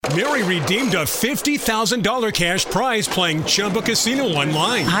Mary redeemed a $50,000 cash prize playing Chumba Casino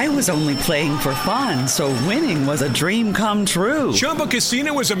online. I was only playing for fun, so winning was a dream come true. Chumba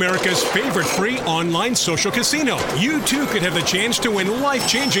Casino is America's favorite free online social casino. You too could have the chance to win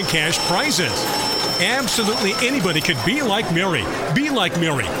life-changing cash prizes. Absolutely anybody could be like Mary. Be like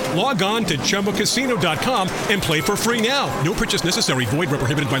Mary. Log on to ChumbaCasino.com and play for free now. No purchase necessary. Void where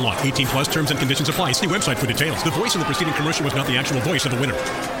prohibited by law. 18 plus terms and conditions apply. See website for details. The voice in the preceding commercial was not the actual voice of the winner.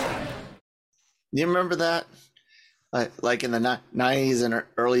 You remember that? Like in the 90s and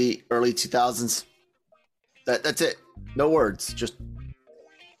early 2000s? That's it. No words. Just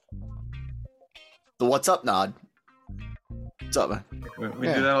the what's up nod. What's up, man? We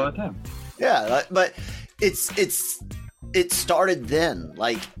do that all the time. Yeah, but it started then.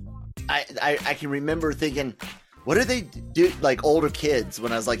 Like I can remember thinking, what do they do? Like older kids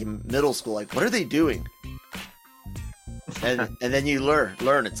when I was like in middle school, like what are they doing? And then you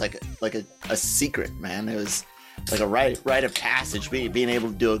learn it's like a secret, man. It was like a rite of passage, being able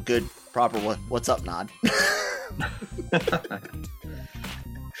to do a good proper what's up nod.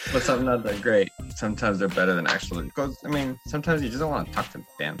 What's up nod? They're great. Sometimes they're better than actually, because I mean, sometimes you just don't want to talk to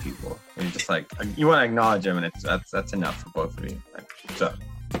damn people. You're just like, you want to acknowledge them, and that's enough for both of you. Like, what's up?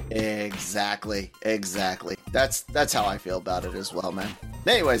 Exactly. That's how I feel about it as well, man.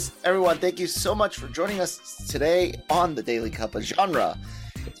 Anyways, everyone, thank you so much for joining us today on the Daily Cup of Genre.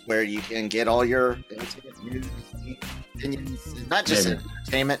 It's where you can get all your news, opinions, not just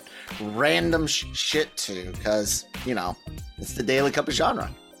entertainment, random shit too, because, you know, it's the Daily Cup of Genre.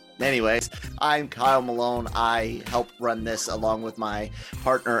 Anyways, I'm Kyle Malone. I help run this along with my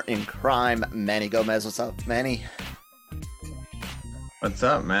partner in crime, Manny Gomez. What's up, Manny? What's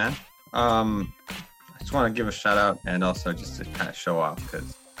up, man? I just want to give a shout out and also just to kind of show off,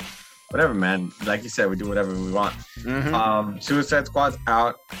 because whatever, man. Like you said, we do whatever we want. Mm-hmm. Suicide Squad's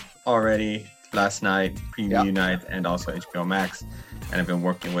out already last night, preview night, and also HBO Max. And I've been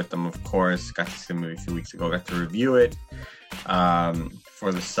working with them, of course. Got to see the movie a few weeks ago. Got to review it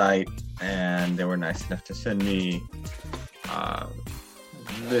for the site, and they were nice enough to send me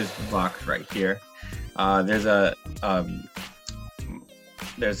this box right here. There's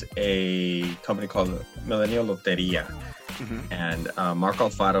a company called Millennial Loteria, and Mark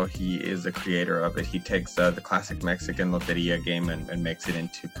Alfaro, he is the creator of it. He takes the classic Mexican Loteria game and makes it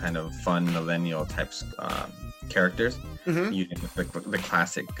into kind of fun millennial types characters using the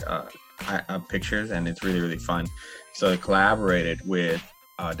classic pictures, and it's really, really fun. So they collaborated with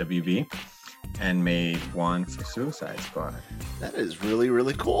WB and made one for Suicide Squad. That is really,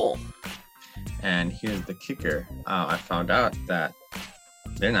 really cool. And here's the kicker. I found out that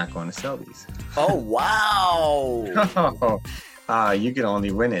they're not going to sell these. Oh, wow. You can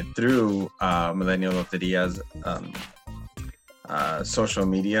only win it through Millennial Loteria's social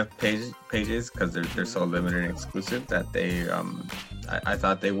media pages, because they're so limited and exclusive that they I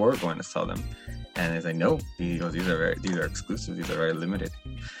thought they were going to sell them. And it's like, no, these are exclusive. These are very limited.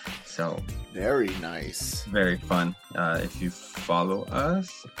 So very nice, very fun. If you follow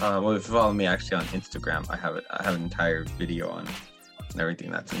us, if you follow me actually on Instagram, I have an entire video on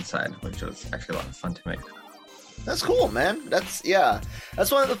everything that's inside, which was actually a lot of fun to make. That's cool, man. That's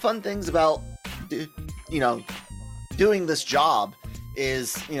one of the fun things about doing this job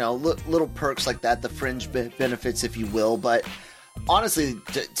is, little perks like that, the fringe benefits, if you will. But honestly,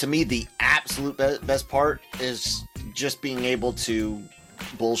 to me, the absolute best part is just being able to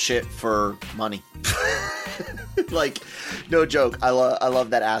bullshit for money. Like, no joke. I love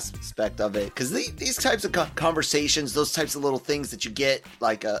that aspect of it, because these types of conversations, those types of little things that you get,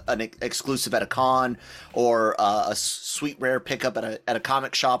 like an exclusive at a con, or a sweet rare pickup at a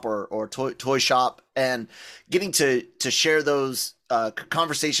comic shop or toy shop, and getting to share those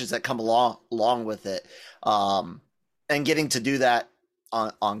conversations that come along with it, and getting to do that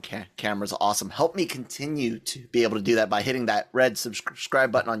on camera is awesome. Help me continue to be able to do that by hitting that red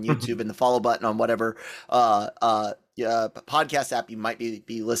subscribe button on YouTube and the follow button on whatever podcast app you might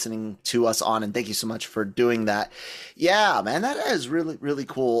be listening to us on. And thank you so much for doing that. Yeah, man, that is really, really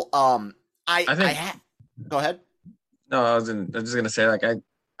cool. Go ahead. No, I was just gonna say, like, I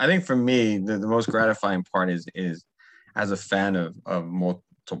think for me the most gratifying part is as a fan of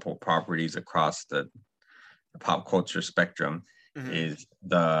multiple properties across the pop culture spectrum, is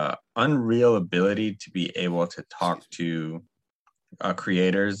the unreal ability to be able to talk to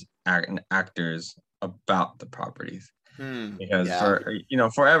creators and actors about the properties. Because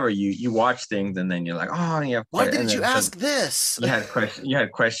forever you watch things and then you're like, oh yeah, why didn't you ask this? You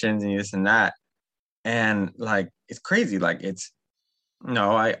had questions and this and that, and like, it's crazy. Like,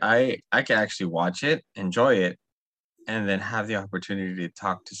 I can actually watch it, enjoy it, and then have the opportunity to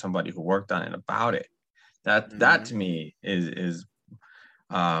talk to somebody who worked on it about it. That to me is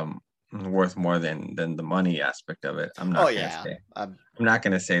worth more than the money aspect of it. I'm not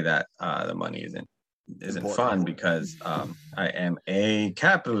gonna say that the money isn't important. fun, because I am a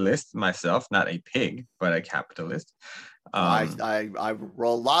capitalist myself, not a pig, but a capitalist. I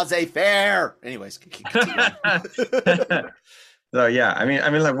roll laissez-faire. Anyways, so yeah, I mean,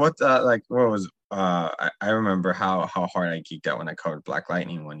 like what was I remember how hard I geeked out when I covered Black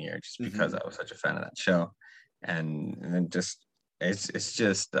Lightning one year, just because I was such a fan of that show, and then just it's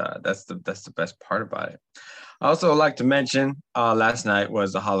just that's the best part about it. I also like to mention last night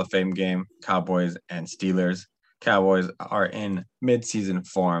was the Hall of Fame game, Cowboys and Steelers. Cowboys are in mid-season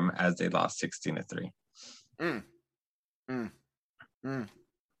form as they lost 16-3.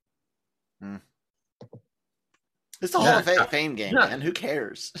 It's the Hall of Fame game, man. Who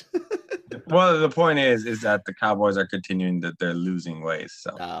cares? Well, the point is that the Cowboys are continuing their losing ways.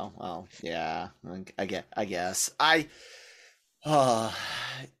 So. Oh, well, yeah. I guess.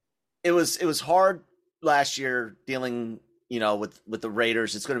 It was hard last year dealing, with the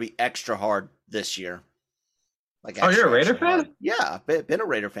Raiders. It's going to be extra hard this year. You're a Raider fan? Hard. Yeah, been a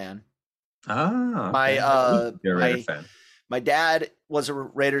Raider fan. Okay. You're a Raider fan. My dad was a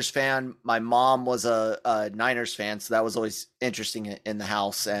Raiders fan. My mom was a Niners fan, so that was always interesting in the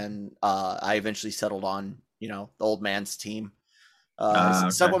house. And I eventually settled on, the old man's team.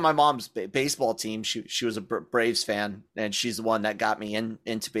 Stuck with my mom's baseball team. She was a Braves fan, and she's the one that got me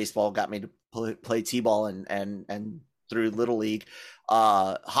into baseball, got me to play t-ball and through Little League.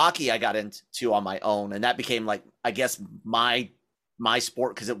 Hockey I got into on my own, and that became I guess my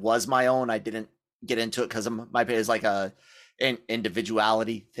sport because it was my own. I didn't get into it because my pay is an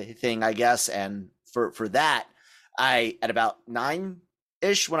individuality thing, I guess. And for that, I at about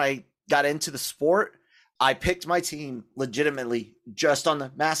 9-ish when I got into the sport, I picked my team legitimately just on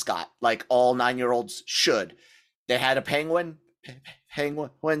the mascot, like all 9-year-olds should. They had a penguin.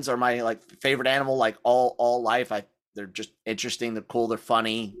 Penguins are my favorite animal, all life. They're just interesting. They're cool. They're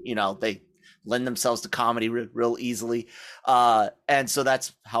funny. They lend themselves to comedy real easily. And so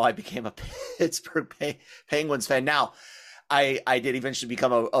that's how I became a Pittsburgh Penguins fan. Now, I did eventually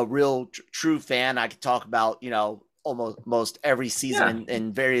become a real true fan. I could talk about, almost every season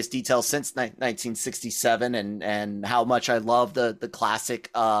in various details since 1967 and how much I love the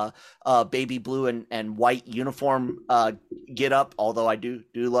classic baby blue and white uniform get up, although I do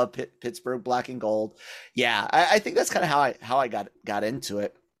love Pittsburgh black and gold. Yeah, I think that's kind of how I got into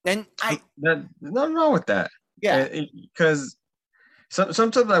it. And nothing wrong with that. Yeah, because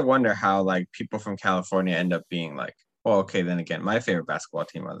sometimes I wonder how people from California end up being well, okay, then again, my favorite basketball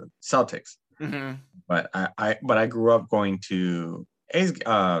team are the Celtics. Mm-hmm. But I grew up going to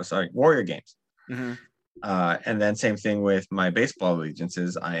Warrior games. Mm-hmm. And then same thing with my baseball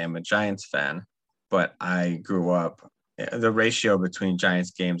allegiances. I am a Giants fan, but I grew up, the ratio between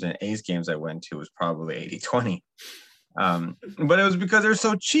Giants games and A's games I went to was probably 80-20. But it was because they're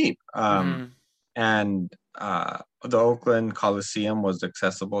so cheap. And the Oakland Coliseum was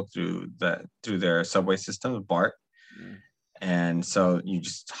accessible through their subway system, BART. And so you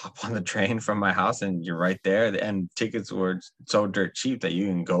just hop on the train from my house and you're right there. And tickets were so dirt cheap that you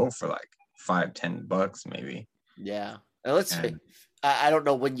can go for $5-10 maybe. Yeah. Now I don't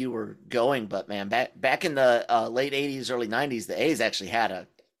know when you were going, but man, back in the late 80s, early 90s, the A's actually had a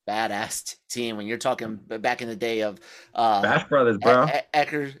badass team. When you're talking back in the day of Bash Brothers, bro.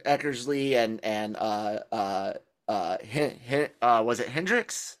 Eckersley and was it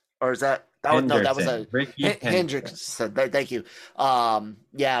Hendricks or is that? That was a Ricky Hendricks. So thank you.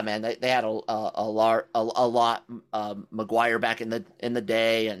 Yeah, man, they had a lot. McGuire back in the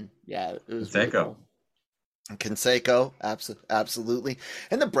day, and yeah, it was really cool. Canseco, absolutely,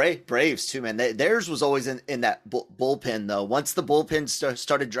 and the Braves too, man. Theirs was always in that bullpen though. Once the bullpen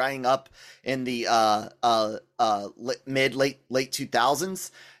started drying up in the late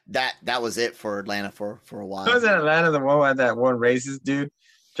 2000s, that was it for Atlanta for a while. Was it Atlanta the one with that one racist dude?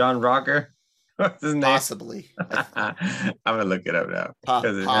 John Rocker? What's his name? Possibly. I'm gonna look it up now.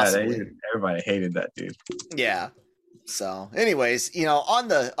 Possibly. Everybody hated that dude. Yeah. So, anyways, on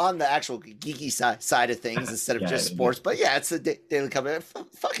the actual geeky side of things instead of just sports, but yeah, it's a daily cover.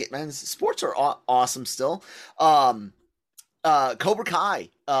 Fuck it, man. Sports are awesome still. Cobra Kai,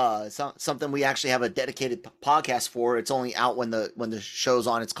 something we actually have a dedicated podcast for. It's only out when the show's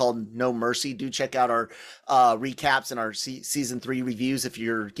on. It's called No Mercy. Do check out our recaps and our season 3 reviews if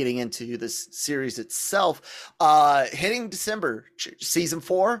you're getting into this series itself. Hitting December, season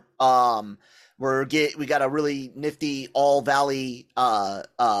 4. We got a really nifty All Valley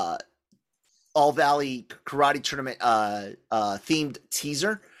All Valley Karate Tournament themed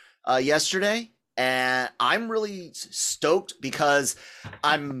teaser yesterday, and I'm really stoked because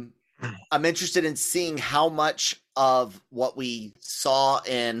I'm interested in seeing how much of what we saw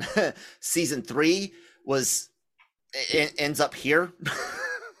in season 3 was ends up here.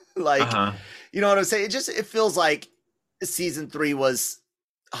 Like, you know what I'm saying? It feels like season 3 was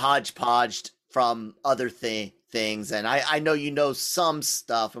hodgepodged from other things, and I know you know some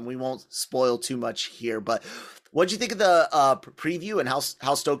stuff, and we won't spoil too much here. But what do you think of the preview, and how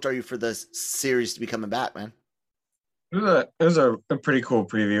stoked are you for the series to be coming back, man? It was a pretty cool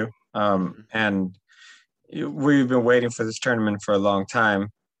preview, and we've been waiting for this tournament for a long time.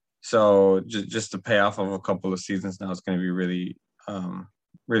 So just the payoff of a couple of seasons now is going to be really,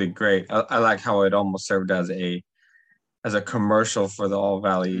 really great. I like how it almost served as a commercial for the All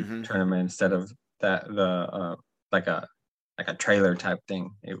Valley tournament instead of like a trailer type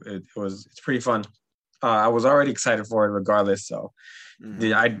thing. It's pretty fun. I was already excited for it regardless. So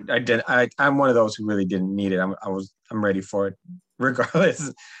I'm one of those who really didn't need it. I'm ready for it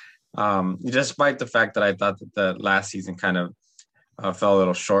regardless. Despite the fact that I thought that the last season kind of fell a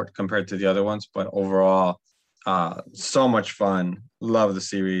little short compared to the other ones, but overall, so much fun. Love the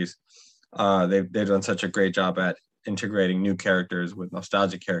series. They've done such a great job at integrating new characters with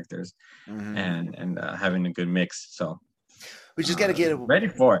nostalgic characters and having a good mix. So we just got to get ready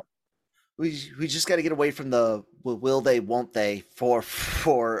for it. We just got to get away from the will they, won't they for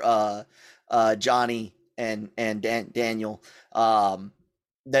Johnny and Daniel.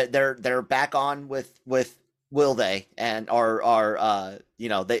 They're back on with will they, and are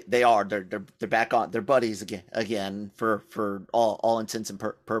they're back on, they're buddies again for all intents and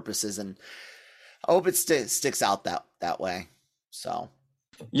purposes, and I hope it sticks out that way. So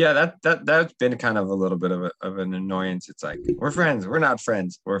yeah, that's been kind of a little bit of an annoyance. It's like, we're friends, we're not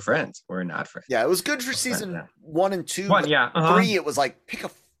friends, we're friends, we're not friends. Yeah, it was good for season 1 and 2. 3 it was like, pick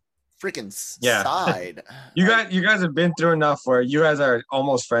a freaking side. You guys have been through enough where you guys are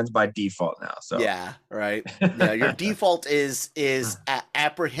almost friends by default now. So yeah, right. Yeah, your default is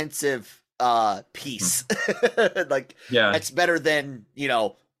apprehensive peace. Like, it's better than,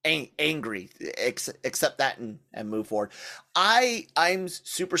 angry. Accept that and move forward. I'm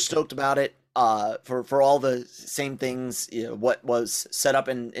super stoked about it. For all the same things, what was set up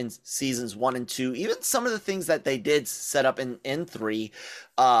in seasons 1 and 2, even some of the things that they did set up in 3.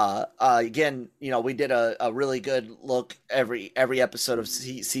 Again, we did a really good look every episode of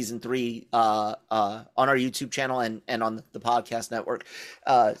season 3 on our YouTube channel and on the podcast network.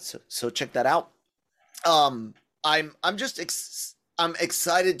 So check that out. I'm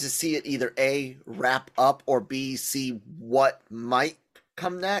excited to see it either A, wrap up, or B, see what might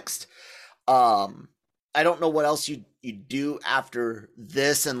come next. I don't know what else you do after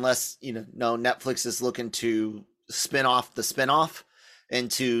this, unless Netflix is looking to spin off the spinoff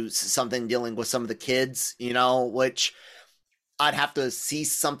into something dealing with some of the kids, which I'd have to see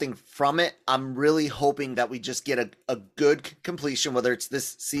something from it. I'm really hoping that we just get a good completion, whether it's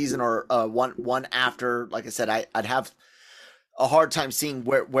this season or one after. Like I said, I'd have a hard time seeing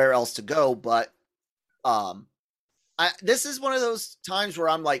where else to go, but this is one of those times where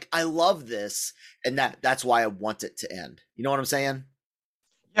I'm like, I love this, and that's why I want it to end. You know what I'm saying?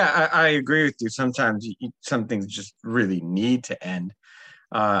 Yeah, I agree with you. Sometimes some things just really need to end.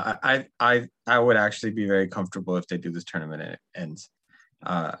 I would actually be very comfortable if they do this tournament and it ends.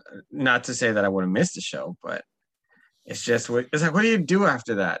 Not to say that I would have missed the show, but it's like, what do you do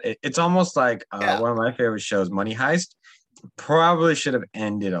after that? It's almost like one of my favorite shows, Money Heist, probably should have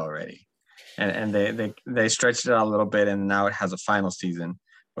ended already. And they stretched it out a little bit, and now it has a final season,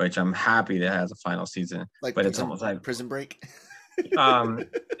 which I'm happy that it has a final season. But it's almost like Prison Break.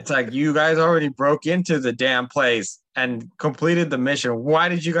 It's like, you guys already broke into the damn place and completed the mission. Why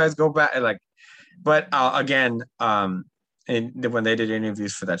did you guys go back? But again, when they did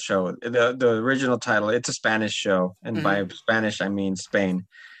interviews for that show, the original title, it's a Spanish show, and by Spanish I mean Spain,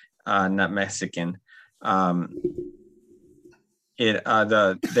 not Mexican. They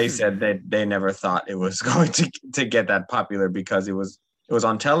said that they never thought it was going to get that popular, because it was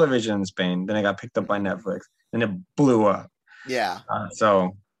on television in Spain, then it got picked up by Netflix, and it blew up. Yeah.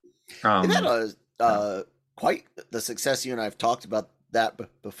 It had quite the success. You and I have talked about that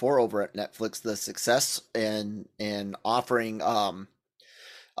before over at Netflix. The success in offering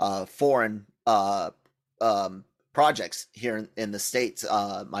foreign projects here in the States.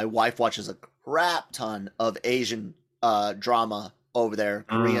 My wife watches a crap ton of Asian drama over there,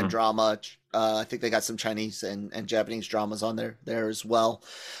 Korean drama. I think they got some Chinese and Japanese dramas on there as well.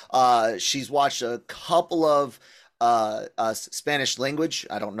 She's watched a couple of Spanish language.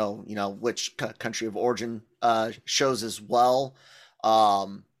 I don't know, which country of origin shows as well.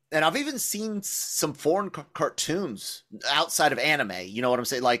 And I've even seen some foreign cartoons outside of anime. You know what I'm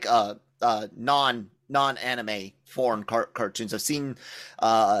saying? Like non-anime foreign cartoons. I've seen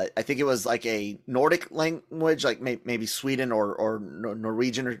I think it was like a Nordic language, like maybe Sweden or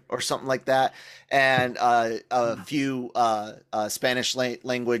Norwegian or something like that, and a few Spanish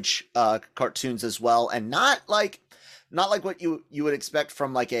language cartoons as well, and not like what you would expect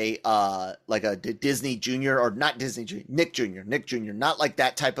from like a Disney Junior, or not Disney Junior, Nick Junior, not like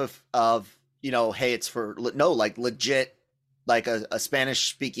that type of hey, it's for like legit, like a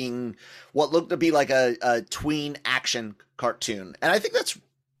Spanish speaking, what looked to be like a tween action cartoon. And I think that's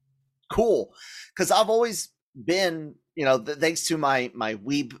cool, because I've always been, thanks to my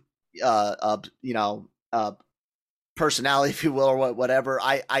weeb personality, if you will, or whatever,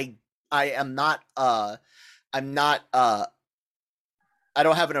 I am not I'm not I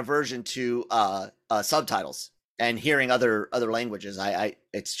don't have an aversion to subtitles and hearing other languages.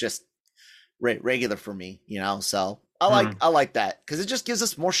 It's just regular for me, so I like that, because it just gives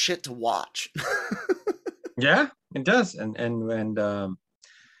us more shit to watch. Yeah, it does. And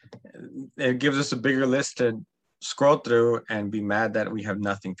it gives us a bigger list to scroll through and be mad that we have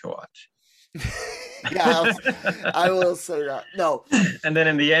nothing to watch. Yeah, I will say that. No. And then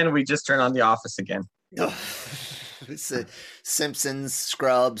in the end, we just turn on The Office again. It's Simpsons,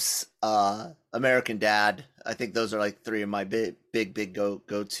 Scrubs, American Dad. I think those are like three of my big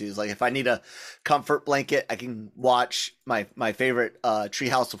go-tos. Like if I need a comfort blanket, I can watch my favorite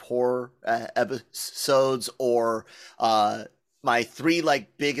Treehouse of Horror episodes, or my three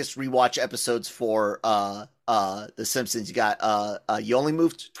like biggest rewatch episodes for The Simpsons. You got You Only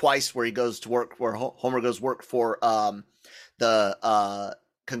Moved Twice, where he goes to work, where Homer goes work for the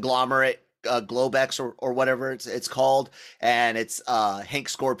conglomerate, Globex or whatever it's called, and it's Hank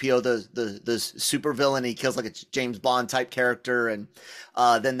Scorpio, the super villain. He kills like a James Bond type character, and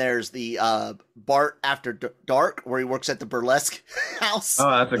then there's the Bart After Dark, where he works at the burlesque house.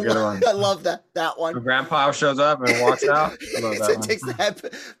 Oh, that's a good one. I love that one. When Grandpa shows up and walks out. I love that one. Takes the head,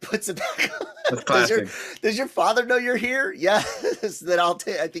 puts it back on. That's classic. Does your father know you're here? Yes. Then I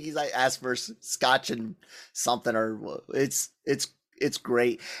think he's like asked for scotch and something, or it's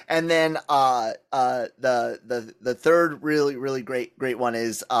great. And then the third really great one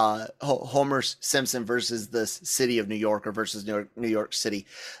is Homer Simpson versus the city of New York, or versus New York City.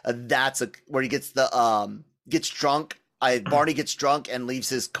 That's where he gets gets drunk. Barney gets drunk and leaves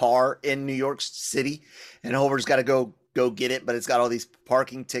his car in New York City, and Homer's got to go get it, but it's got all these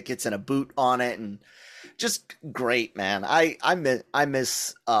parking tickets and a boot on it, and just great, man. I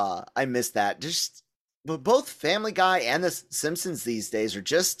miss that. Just, but both Family Guy and The Simpsons these days are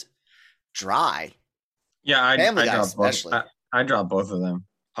just dry. Yeah, Family Guy especially. I drop both of them.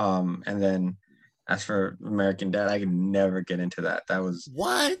 And then as for American Dad, I could never get into that. That was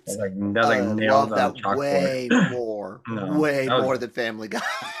what? That was like nailed on chalkboard. Way more, more than Family Guy.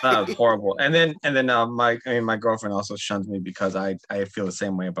 That was horrible. And then my girlfriend also shuns me because I feel the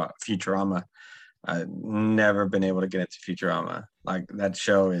same way about Futurama. I've never been able to get into Futurama. Like, that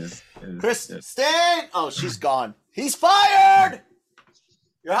show is Kristen. Oh, she's gone. He's fired.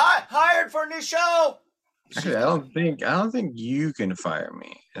 You're hired for a new show. Actually, I don't think you can fire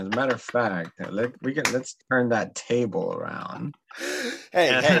me. As a matter of fact, let's turn that table around.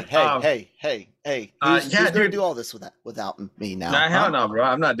 Hey. Who's gonna do all this without me now? Nah, hell no, bro.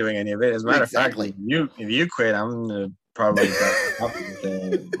 I'm not doing any of it. As a matter of fact, if you quit, I'm gonna probably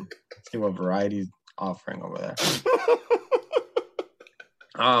see what Variety's offering over there.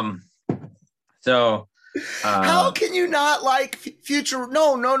 So how can you not like Future?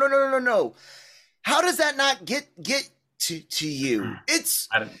 No. How does that not get to you? It's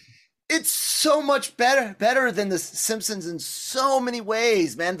so much better than The Simpsons in so many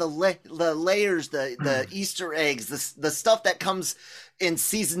ways, man. The layers, the Easter eggs, the stuff that comes in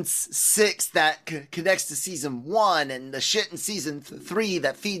season 6 that connects to season 1, and the shit in season 3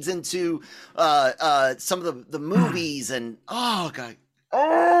 that feeds into some of the movies. And oh god,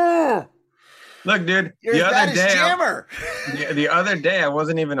 look, dude. You're the other day, Jammer. The other day, I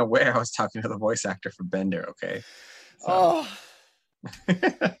wasn't even aware I was talking to the voice actor for Bender. Okay. So.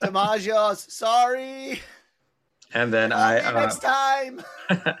 DiMaggio, sorry. And then next time.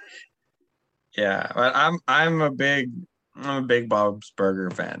 Yeah, but I'm a big Bob's Burger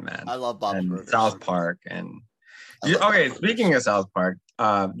fan, man. I love Bob's Burger. South Park, and speaking of South Park,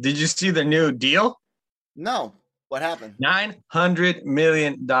 did you see the new deal? No. What happened? $900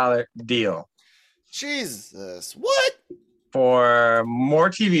 million deal. Jesus. What? For more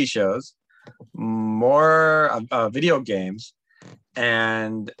TV shows, more video games,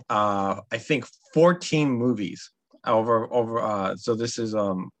 and I think 14 movies over. So this is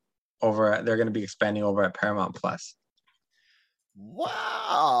over. They're going to be expanding over at Paramount Plus. So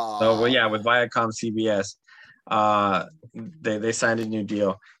well, Wow. yeah, with Viacom CBS, they signed a new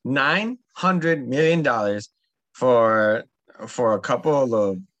deal, $900 million for a couple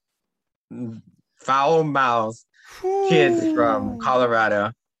of foul mouthed kids from Whew.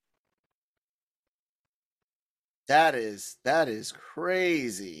 Colorado. That is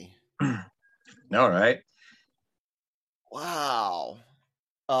crazy. No, right? Wow.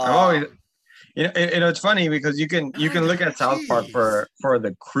 I'm always, it's funny because you can look at South Park Jeez. for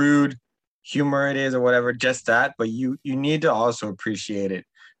the crude humor it is or whatever, just that, but you need to also appreciate it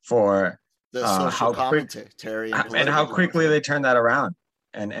for The social how quick commentary and and how political quickly commentary. they turn that around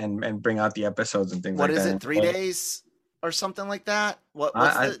and bring out the episodes and things What like is that. it? And 3 days or something like that? What's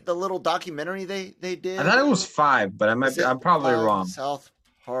I the little documentary they I did? thought it was 5, but Is it I'm probably five wrong. South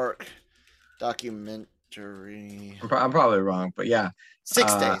Park documentary? I'm probably wrong, but yeah.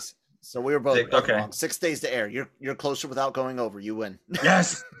 Six Uh, days. So we were both okay. wrong. 6 days to air. You're closer without going over. You win.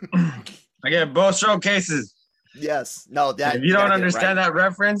 Yes, I get both showcases. Yes. No, And that if you you got don't to get it understand right. that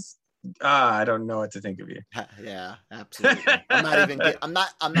reference, I don't know what to think of you. Yeah, absolutely. I'm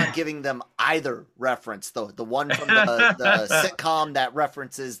not giving them either reference though. The one from the sitcom that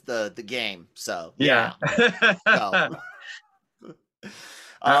references the game. So Yeah. yeah. So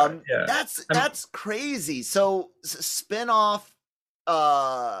Yeah. that's crazy. So spin-off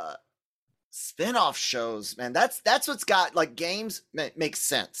uh spin-off shows, man. That's what's got like games makes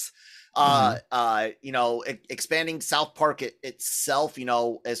sense. Mhm. Expanding South Park itself,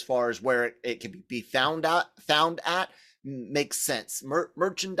 as far as where it can be found at makes sense.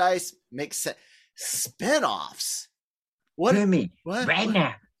 Merchandise makes sense. Spin-offs. What Jimmy, what right what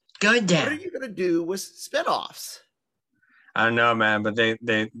now, go what are down. you gonna do with spin-offs? I don't know, man, but they've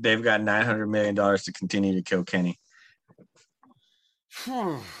got $900 million to continue to kill Kenny.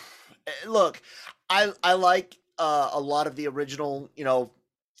 Look, I like a lot of the original,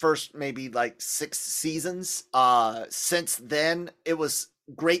 first maybe like 6 seasons. Since then, it was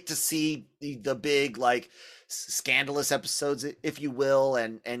great to see the big like scandalous episodes, if you will,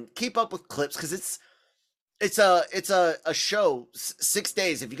 and keep up with clips because it's a show. 6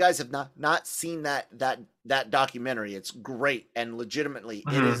 days. If you guys have not seen that documentary, it's great and legitimately it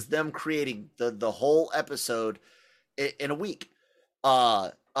Mhm. is them creating the whole episode in a week.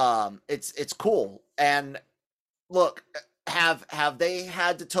 It's cool. And look, have they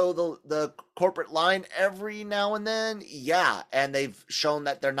had to toe the corporate line every now and then? Yeah, and they've shown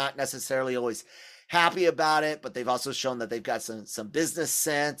that they're not necessarily always happy about it, but they've also shown that they've got some business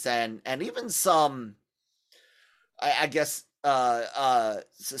sense and even some, I guess,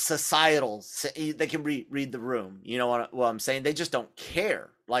 societal. They can read the room. You know what I'm saying? They just don't care.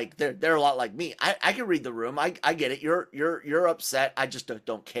 Like they're a lot like me. I can read the room. I get it. You're upset. I just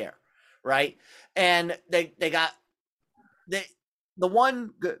don't care, right? And they got they. The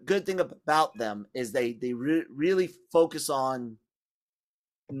one good thing about them is they really focus on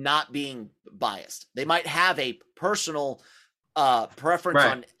not being biased. They might have a personal preference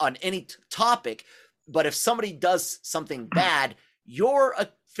Right. on any topic, but if somebody does something bad, you're a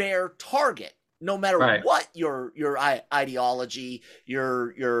fair target no matter Right. what your ideology,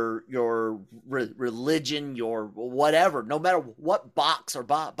 your religion, your whatever, no matter what box or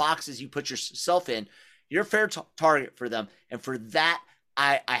boxes you put yourself in, you're a fair target for them. And for that,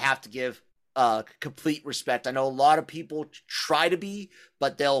 I have to give complete respect. I know a lot of people try to be,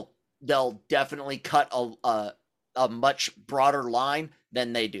 but they'll definitely cut a much broader line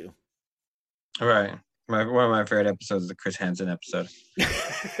than they do. Right. One of my favorite episodes is the Chris Hansen episode.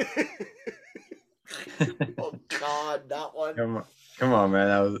 Oh God, that one. Come on,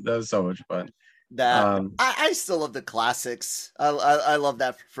 man. That was so much fun. That I still love the classics. I love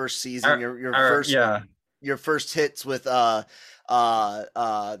that first season. Yeah. Your first hits with the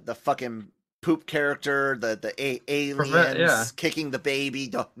fucking poop character, the aliens Yeah. kicking the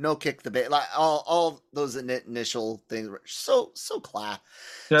baby, no kick the baby, like all those initial things were so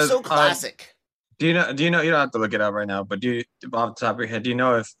classic. Do you know? You don't have to look it up right now, but off the top of your head, do you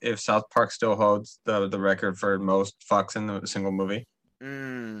know if South Park still holds the record for most fucks in a single movie,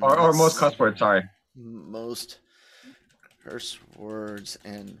 or most cuss words? Sorry. Most curse words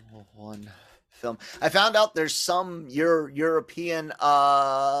in one film. I found out there's some European.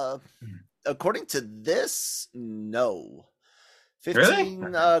 According to this, no. 15,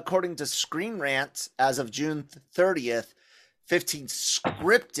 Really? According to Screen Rant, as of June 30th, 15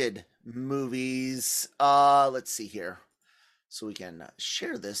 scripted movies. Let's see here. so we can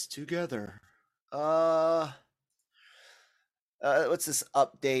share this together. What's this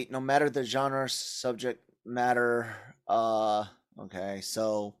update? No matter the genre, subject matter. Okay,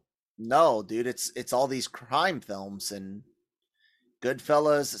 so no, dude, it's all these crime films and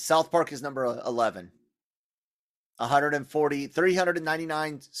Goodfellas. South Park is number 11. 140,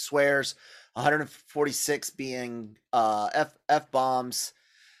 399 swears, 146 being F bombs.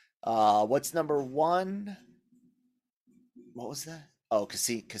 What's number 1? What was that? Oh,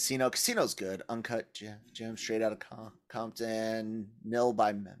 Casino. Casino's good. Uncut Gem, Straight Out of Compton. Nil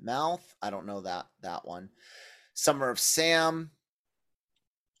by Mouth. I don't know that one. Summer of Sam.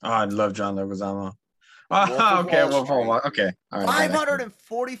 Oh, I love John Leguizamo. Oh, okay. Well, okay. All right,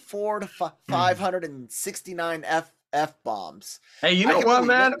 544 to 569 F bombs. Hey, you know what,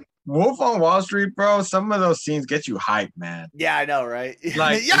 man? Wolf on Wall Street, bro. Some of those scenes get you hyped, man. Yeah, I know, right?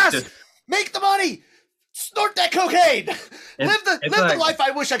 Like, yes, make the money. Snort that cocaine. Live the life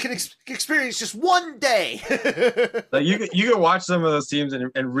I wish I could experience just one day. Like you could watch some of those scenes and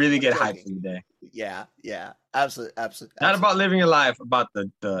really get hyped for the day. Yeah, absolutely. Not about living your life, about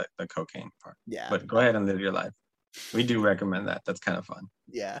the cocaine part. Yeah, but go ahead and live your life. We do recommend that. That's kind of fun.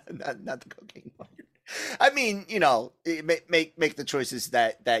 Yeah, not the cocaine part. I mean, you know, make the choices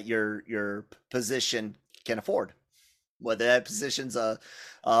that your position can afford. Whether that position's a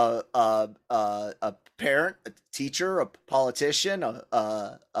parent, a teacher, a politician,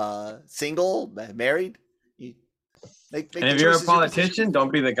 a single, married. And if you're a politician,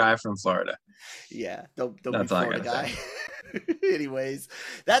 don't be the guy from Florida. Yeah, don't be the Florida guy. Anyways,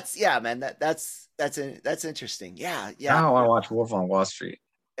 that's interesting. Yeah. Now I want to watch Wolf on Wall Street.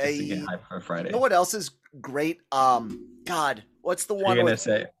 To get hyped for Friday. You know what else is great? God, what's the one with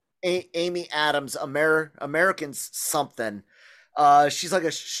Amy Adams? Americans something. She's like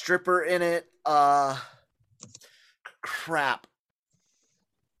a stripper in it. Crap.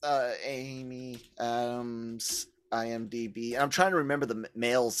 Amy Adams, IMDb. I'm trying to remember the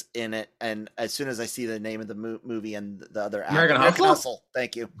males in it, and as soon as I see the name of the movie and the other American Hustle.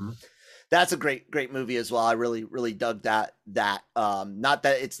 Thank you. Mm-hmm. That's a great movie as well. I really dug that. Not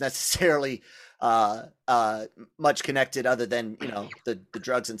that it's necessarily much connected other than, you know, the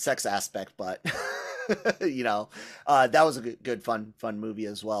drugs and sex aspect, but you know, that was a good fun movie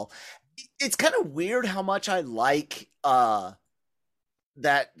as well. It's kind of weird how much I like that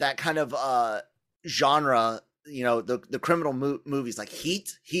kind of genre. You know, the criminal movies like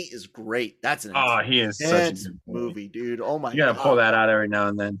Heat. Heat is great. That's an he is such a good movie, dude. Oh my! You gotta pull that out every now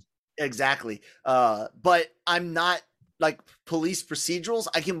and then. Exactly. But I'm not like police procedurals.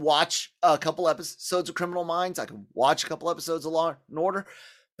 I can watch a couple episodes of Criminal Minds. I can watch a couple episodes of Law and Order,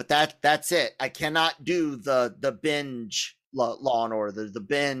 but that's it. I cannot do the binge Law and Order, the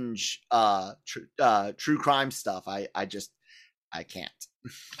binge true crime stuff. I can't.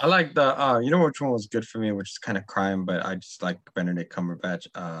 I like the you know which one was good for me, which is kind of crime, but I just like Benedict Cumberbatch,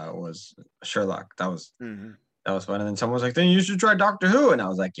 was Sherlock. That was That was fun. And then someone was like, then you should try Doctor Who. And I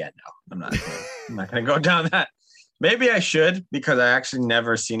was like, yeah, no, I'm not going to go down that. Maybe I should, because I actually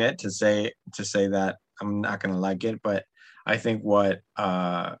never seen it to say that I'm not going to like it. But I think what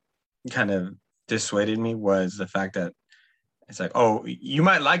kind of dissuaded me was the fact that it's like, oh, you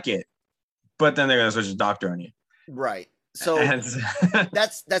might like it, but then they're going to switch the doctor on you. Right. So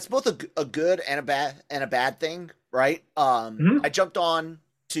that's both a good and a bad thing. Right. I jumped on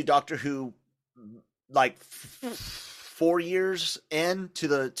to Doctor Who like 4 years into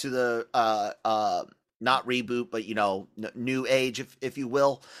the not reboot, but you know, new age, if you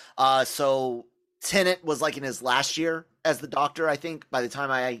will. So Tennant was like in his last year as the Doctor, I think, by the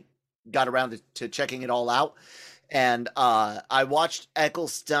time I got around to checking it all out. And I watched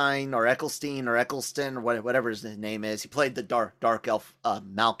Eccleston or Eccleston or whatever his name is. He played the dark elf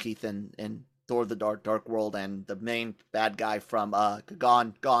Malkeith in Thor: The Dark World, and the main bad guy from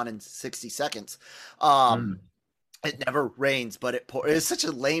Gone in 60 Seconds. It never rains, but it pours. It's such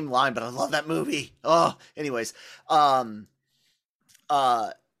a lame line, but I love that movie. Oh, anyways,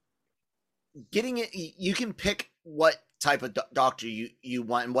 getting it, you can pick what type of doctor you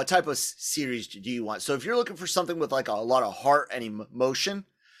want and what type of series do you want. So if you're looking for something with like a lot of heart and emotion,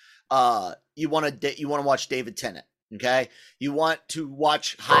 you want to watch David Tennant. Okay, you want to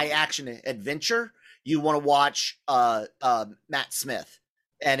watch high action adventure, you want to watch Matt Smith.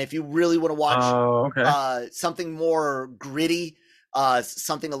 And if you really want to watch something more gritty,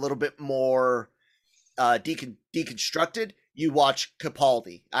 something a little bit more deconstructed, you watch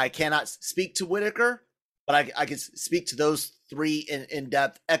Capaldi. I cannot speak to Whitaker, but I can speak to those 3 in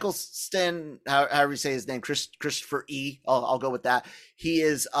depth. Eccleston, however you say his name, Christopher E. I'll go with that. He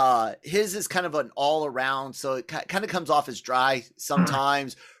is his is kind of an all around, so it kind of comes off as dry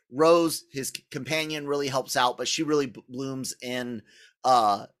sometimes. Rose, his companion, really helps out, but she really blooms in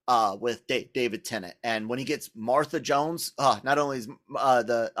with David Tennant. And when he gets Martha Jones, not only is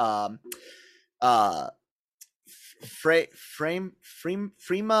the Freema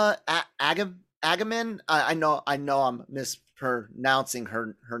Agaman. I know I'm mispronouncing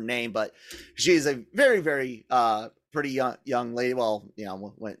her name, but she's a very, very pretty young lady. Well,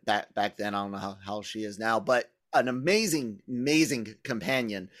 went back then. I don't know how she is now, but an amazing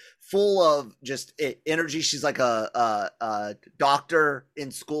companion, full of just energy. She's like a doctor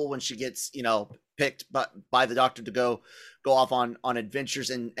in school when she gets picked by the doctor to go off on adventures,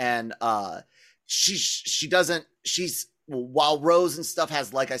 and she doesn't. She's while Rose and stuff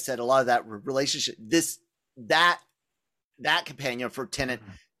has, like I said, a lot of that relationship. That companion for Tennant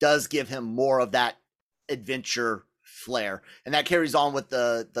does give him more of that adventure flair, and that carries on with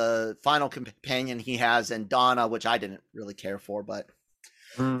the final companion he has, and Donna, which I didn't really care for, but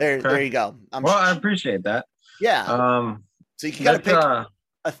there you go. I appreciate that. Yeah. So you gotta pick a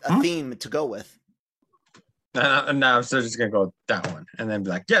theme to go with. And now I'm still just gonna go with that one, and then be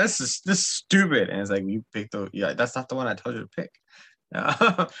like, "Yeah, this is stupid." And it's like, you picked that's not the one I told you to pick.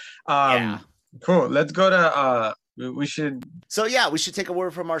 Yeah. Cool. Let's go to we should. So we should take a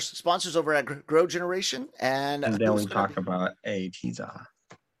word from our sponsors over at Grow Generation, and then we talk about a teaser.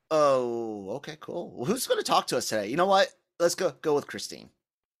 Oh, okay, cool. Well, who's going to talk to us today? You know what? Let's go with Christine.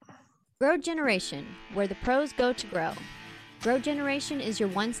 Grow Generation, where the pros go to grow. Grow Generation is your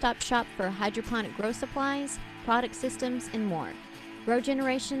one-stop shop for hydroponic grow supplies, product systems, and more. Grow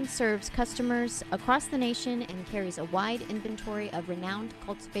Generation serves customers across the nation and carries a wide inventory of renowned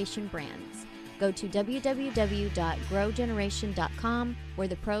cultivation brands. Go to www.growgeneration.com, where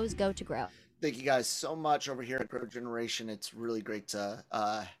the pros go to grow. Thank you guys so much over here at Grow Generation. It's really great to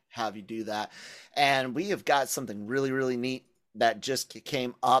have you do that. And we have got something really, really neat that just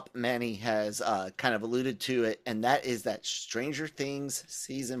came up. Manny has kind of alluded to it, and that is that Stranger Things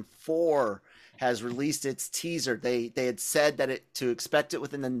Season 4 has released its teaser. They had said that to expect it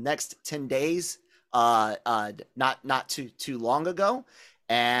within the next 10 days, not too long ago.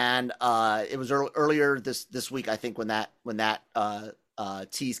 And it was earlier this week, I think, when that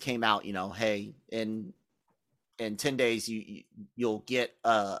tease came out. Hey, in 10 days you'll get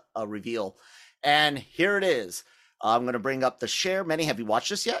a reveal, and here it is. I'm going to bring up the share. Manny, have you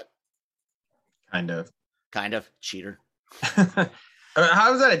watched this yet? Kind of cheater.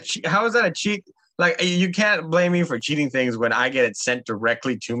 How is that a cheat? Like, you can't blame me for cheating things when I get it sent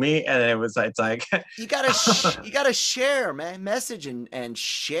directly to me, and it's like you gotta share, man. Message and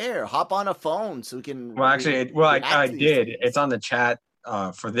share. Hop on a phone so we can. Well, actually, I did. It's on the chat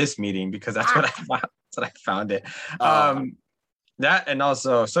for this meeting because that's what I found. That's what I found it. That, and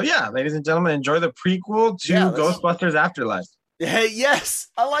also, so ladies and gentlemen, enjoy the prequel to Ghostbusters Afterlife. Hey, yes,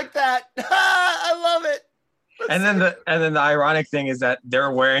 I like that. I love it. And then the ironic thing is that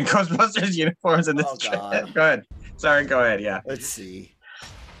they're wearing Ghostbusters uniforms in this trailer. Go ahead. Sorry, go ahead. Yeah. Let's see.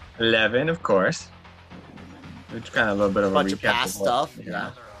 11, of course. Which kind of a little bit of a bunch recap of past stuff.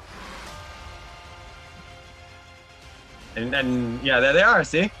 Yeah. And there they are.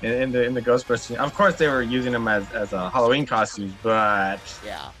 See, in the Ghostbusters. Of course, they were using them as Halloween costumes, but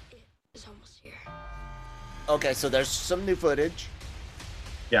It's almost here. Okay, so there's some new footage.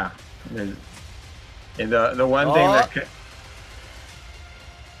 Yeah. And the one thing that.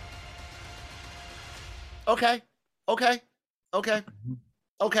 Okay.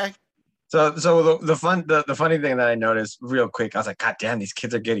 So the funny thing that I noticed real quick, I was like, God damn, these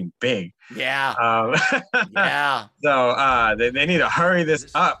kids are getting big. Yeah. Yeah. So they need to hurry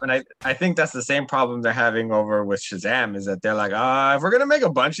this up, and I think that's the same problem they're having over with Shazam, is that they're like, if we're gonna make a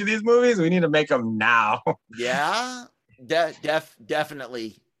bunch of these movies, we need to make them now. Yeah.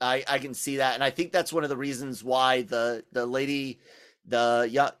 Definitely. I can see that, and I think that's one of the reasons why the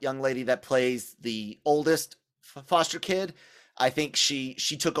young lady that plays the oldest foster kid, I think she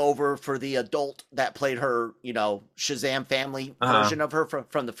took over for the adult that played her, Shazam family version of her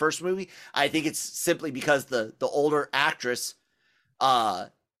from the first movie. I think it's simply because the older actress, the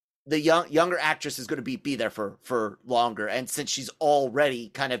younger actress is going to be there for longer, and since she's already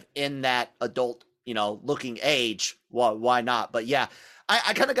kind of in that adult, looking age, why not? But yeah.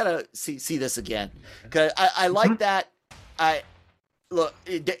 I kind of gotta see this again, because I like that.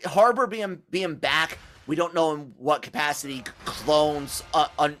 Harbor being back. We don't know in what capacity. Clones,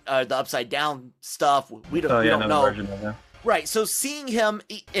 the Upside Down stuff. We don't know. Right. So seeing him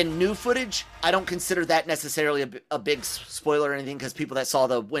in new footage, I don't consider that necessarily a big spoiler or anything, because people that saw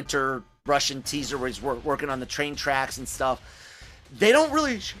the Winter Russian teaser where he's working on the train tracks and stuff, they don't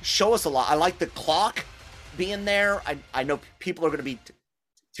really show us a lot. I like the clock being there. I know people are going to be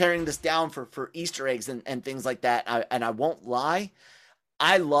tearing this down for Easter eggs and things like that. And I won't lie,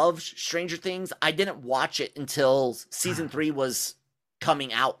 I love Stranger Things. I didn't watch it until season 3 was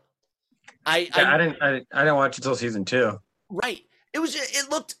coming out. I didn't watch it until season 2. Right. It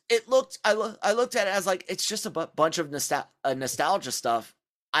looked I looked at it as like, it's just a bunch of nostalgia stuff.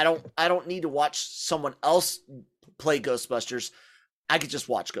 I don't need to watch someone else play Ghostbusters. I could just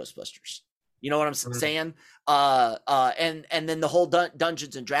watch Ghostbusters. You know what I'm saying? And then the whole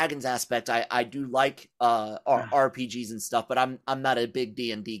Dungeons and Dragons aspect, I do like RPGs and stuff, but I'm not a big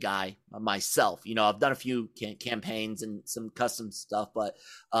D&D guy myself. You know, I've done a few campaigns and some custom stuff, but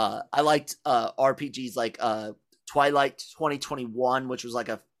I liked RPGs like Twilight 2021, which was like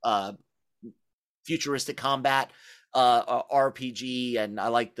a futuristic combat RPG, and I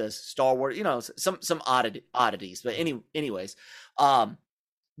like the Star Wars, you know, some oddities. But anyways,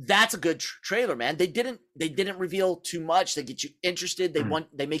 that's a good trailer, man. They didn't reveal too much. They get you interested.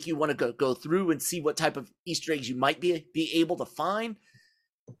 They make you want to go through and see what type of Easter eggs you might be able to find.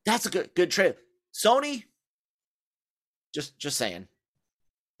 That's a good trailer. Sony, just saying.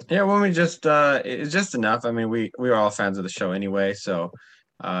 Yeah, well, we just it's just enough. I mean, we are all fans of the show anyway, so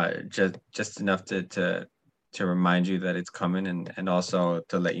just enough to remind you that it's coming, and also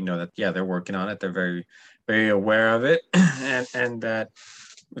to let you know that they're working on it. They're very, very aware of it, and that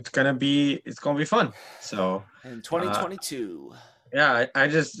it's gonna be fun. So in 2022. Yeah, I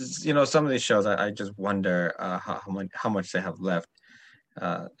just, some of these shows I just wonder how much they have left.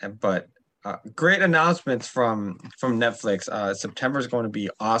 But great announcements from Netflix. September is going to be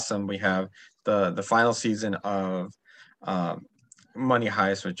awesome. We have the final season of Money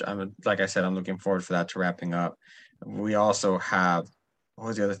Heist, which like I said, I'm looking forward for that to wrapping up. We also have, what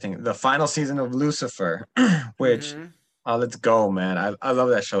was the other thing? The final season of Lucifer, which let's go, man. I love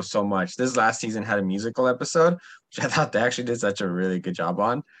that show so much. This last season had a musical episode, which I thought they actually did such a really good job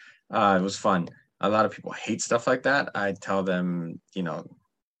on. It was fun. A lot of people hate stuff like that. I tell them,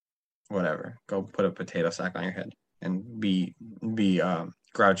 whatever, go put a potato sack on your head and be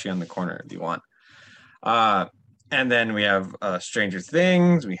grouchy on the corner if you want. And then we have Stranger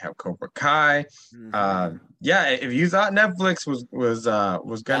Things. We have Cobra Kai. If you thought Netflix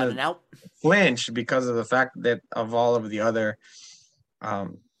was gonna flinch because of the fact that of all of the other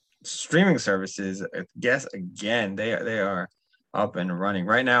streaming services, I guess again they are up and running.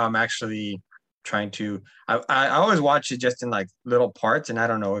 Right now, I'm actually trying to. I always watch it just in like little parts, and I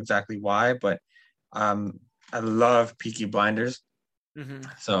don't know exactly why, but I love Peaky Blinders.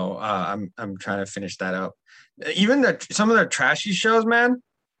 So I'm trying to finish that up. Even some of their trashy shows, man,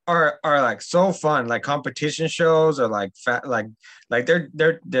 are like so fun. Like competition shows, or like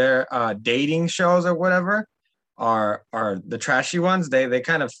their dating shows or whatever are the trashy ones. They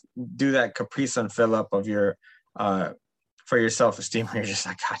kind of do that Capri Sun fill up of your for your self-esteem. Where you're just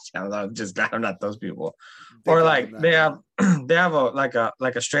like, God damn, I'm not those people. Or like they have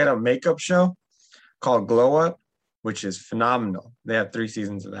a straight up makeup show called Glow Up, which is phenomenal. They have 3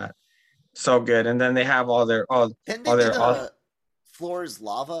 seasons of that. So good. And then they have all their Floor is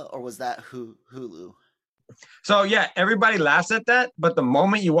Lava, or was that Hulu? So yeah, everybody laughs at that, but the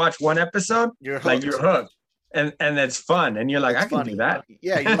moment you watch one episode, you're hooked. And it's fun, and you're like, I can do that.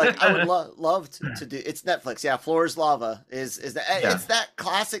 Yeah, you're like, I would love to do. It's Netflix. Yeah, Floor is Lava is that it's that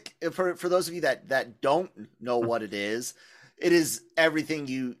classic for those of you that don't know what it is. It is everything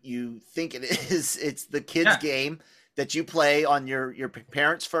you think it is. It's the kids game that you play on your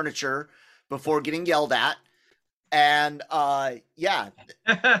parents' furniture before getting yelled at. And that's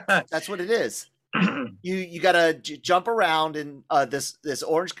what it is. You gotta jump around in this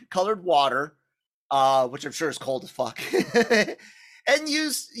orange colored water, which I'm sure is cold as fuck, and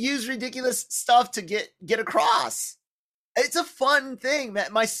use ridiculous stuff to get across. It's a fun thing,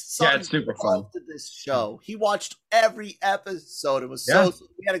 man. My son it's super fun. This show. He watched every episode. It was so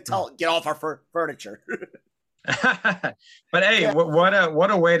we had to tell get off our furniture. But hey, what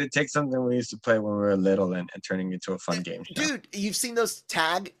a way to take something we used to play when we were little and turning it into a fun game show. Dude, you've seen those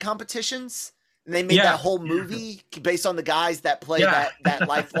tag competitions? And they made that whole movie based on the guys that play that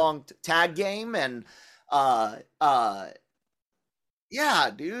lifelong tag game. And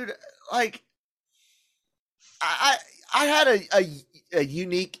dude, like I had a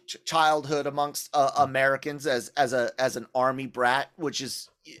unique childhood amongst Americans as an army brat, which is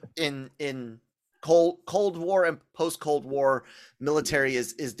in Cold War and post Cold War military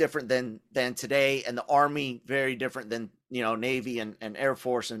is different than today, and the Army very different than Navy and Air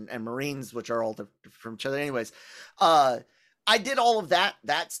Force and Marines, which are all different from each other. Anyways, I did all of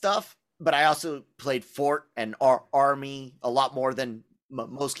that stuff, but I also played Fort and Army a lot more than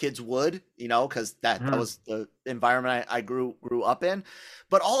most kids would, because that was the environment I grew up in.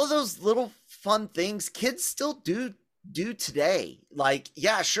 But all of those little fun things kids still do today. Like,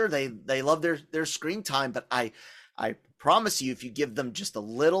 yeah, sure, they love their screen time, but I promise you, if you give them just a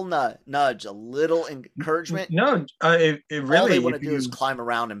little nudge, a little encouragement, it really, all they want to do is climb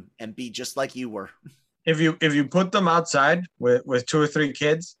around and be just like you were. If you put them outside with 2 or 3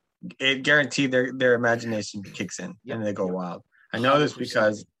 kids, it guaranteed their imagination kicks in and they go wild. I know this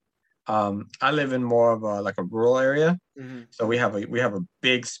because I live in more of a rural area, so we have a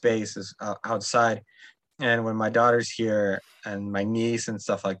big space outside. And when my daughter's here and my niece and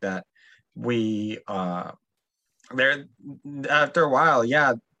stuff like that, we they're after a while,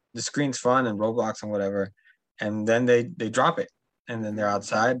 yeah, the screen's fun and Roblox and whatever, and then they drop it, and then they're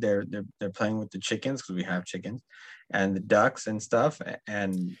outside, they're playing with the chickens, because we have chickens, and the ducks and stuff,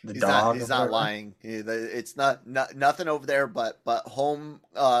 and the dog. He's not lying. It's not nothing over there, but home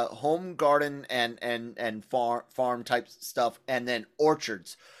garden and farm type stuff, and then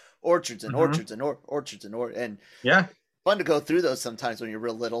orchards and orchards and yeah, fun to go through those sometimes when you're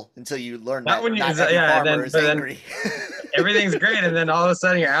real little, until you learn that when not every farmer is angry. Everything's great, and then all of a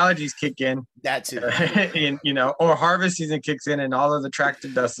sudden your allergies kick in. That too. Or harvest season kicks in, and all of the tractor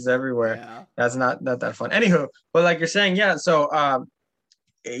dust is everywhere. Yeah. That's not that fun. Anywho, but like you're saying, yeah. So,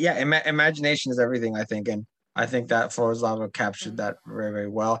 imagination is everything, I think, and I think that Flores Lava captured that very, very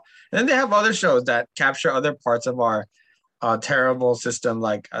well. And then they have other shows that capture other parts of our terrible system.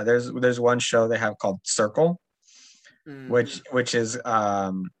 Like there's one show they have called Circle, which is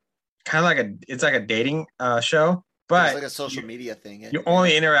kind of like a dating show. But it's like a social media thing. You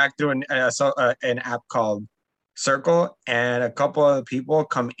only interact through an app called Circle, and a couple of people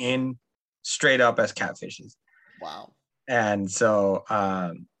come in straight up as catfishes. Wow. And so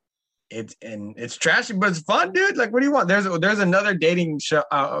it's trashy, but it's fun, dude. Like, what do you want? There's another dating show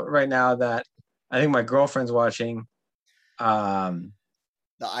right now that I think my girlfriend's watching. The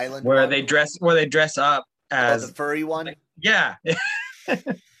island where one? they dress up as the furry one. Like, yeah.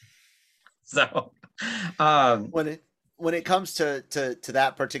 So when it comes to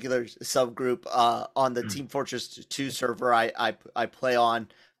that particular subgroup on the Team Fortress 2 server I play on,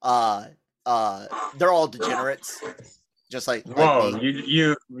 they're all degenerates, just like whoa,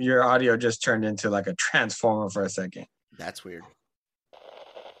 me. Your audio just turned into like a transformer for a second. That's weird.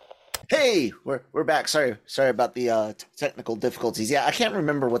 Hey, we're back. Sorry about the technical difficulties. Yeah, I can't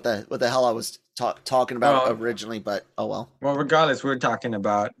remember what the hell I was talking about originally, but oh well. Well, regardless, we're talking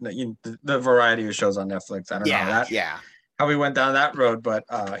about the variety of shows on Netflix. I don't know how we went down that road, but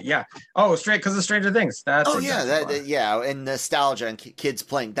yeah. Oh, straight because of Stranger Things. That's and nostalgia and kids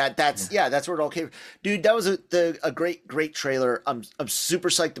playing that's where it all came. Dude, that was a great trailer. I'm super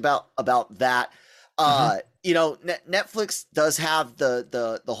psyched about that. Netflix does have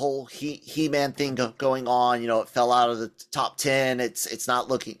the whole He-Man thing going on. It fell out of the top 10. It's not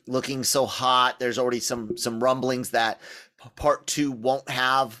looking so hot. There's already some rumblings that part 2 won't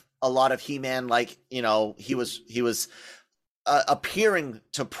have a lot of He-Man, like he was appearing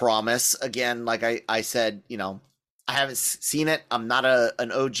to promise. Again, like I said, I haven't seen it. I'm not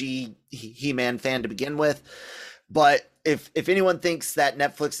an OG He-Man fan to begin with, but if anyone thinks that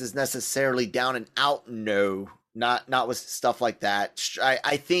Netflix is necessarily down and out, no, not with stuff like that.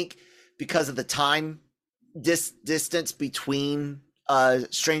 I think because of the time distance between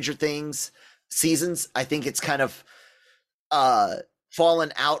Stranger Things seasons, I think it's kind of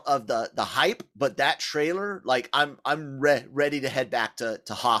fallen out of the hype. But that trailer, like I'm ready to head back to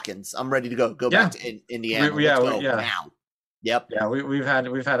Hawkins. I'm ready to go back to Indiana. Now. Yep. Yeah, we've had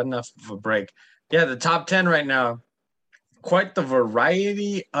enough of a break. Yeah, the top 10 right now. Quite the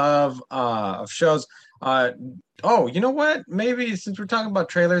variety of shows. You know what? Maybe since we're talking about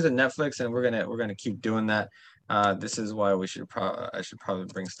trailers and Netflix, and we're gonna keep doing that. This is why I should probably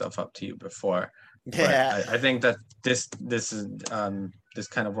bring stuff up to you before. Yeah, I think that this is this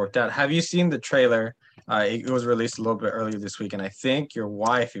kind of worked out. Have you seen the trailer? It was released a little bit earlier this week, and I think your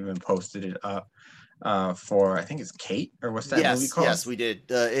wife even posted it up. For I think it's Kate, or what's that movie called? Yes, we did.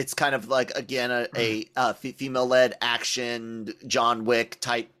 It's kind of like, again, a female-led action John Wick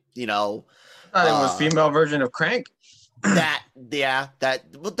type. It was female version of Crank. Those are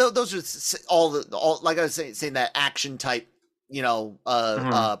all like I was saying that action type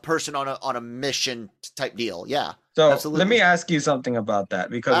person on a mission type deal. Yeah. So absolutely. let me ask you something about that,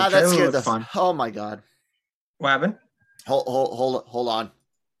 because the that trailer scared looked fun. Oh my god. What happened? Hold on.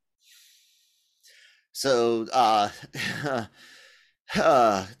 So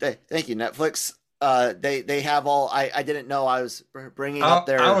thank you, Netflix. They have all. I didn't know I was bringing up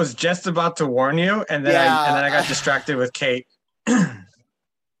there. I was just about to warn you, and then I got distracted with Kate. I'm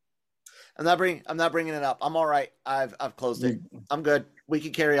not bringing it up. I'm all right. I've closed it. I'm good. We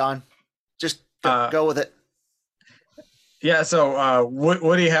can carry on. Just go with it. Yeah. So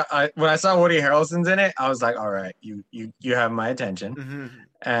Woody, when I saw Woody Harrelson's in it, I was like, all right, you have my attention, Mm-hmm.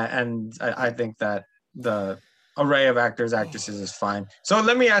 and I think that the array of actors, actresses is fine. So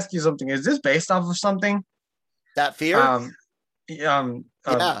let me ask you something. Is this based off of something? That Fear?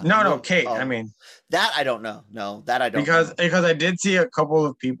 No, Kate. I mean, that I don't know. No, that I don't because know. I did see a couple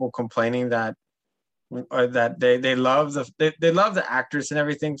of people complaining that they love the actress and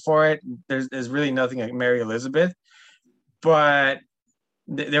everything for it. There's really nothing like Mary Elizabeth, but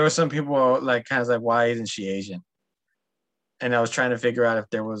there were some people like kind of like, why isn't she Asian? And I was trying to figure out if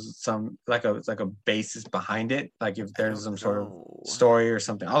there was some like a basis behind it, like if there's some sort of story or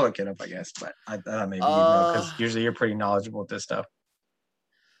something. I'll look it up, I guess, but I thought maybe you know, because usually you're pretty knowledgeable with this stuff.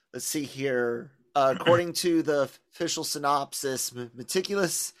 Let's see here. According to the official synopsis,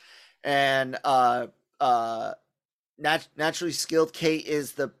 meticulous and naturally skilled, Kate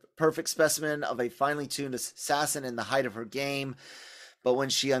is the perfect specimen of a finely tuned assassin in the height of her game. But when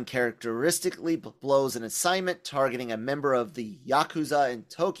she uncharacteristically blows an assignment targeting a member of the Yakuza in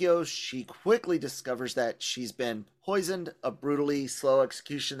Tokyo, she quickly discovers that she's been poisoned, a brutally slow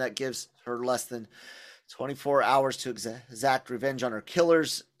execution that gives her less than 24 hours to exact revenge on her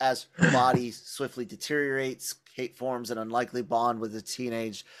killers. As her body swiftly deteriorates, Kate forms an unlikely bond with the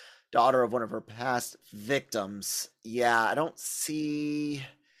teenage daughter of one of her past victims. Yeah, I don't see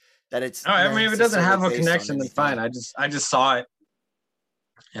that it's... I mean, if it doesn't have a connection, then fine. I just saw it.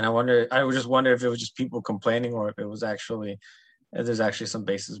 And I would just wonder if it was just people complaining or if there's actually some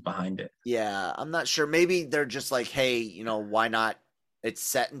basis behind it. Yeah, I'm not sure. Maybe they're just like, hey, why not? It's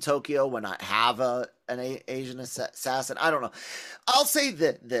set in Tokyo. Why not have an Asian assassin? I don't know. I'll say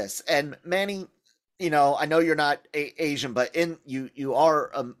this, and Manny, I know you're not Asian, but you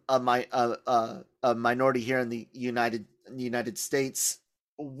are a minority here in the United States.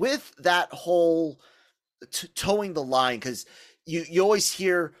 With that whole towing the line, because you always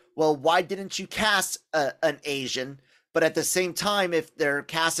hear, well, why didn't you cast an Asian? But at the same time, if they're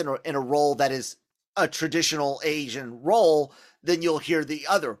cast in a role that is a traditional Asian role, then you'll hear the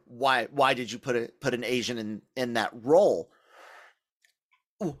other, why did you put an Asian in that role?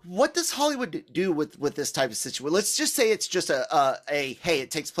 What does Hollywood do with this type of situation? Let's just say it's just a hey, it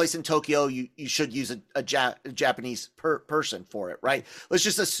takes place in Tokyo. You should use a Japanese person for it, right? Let's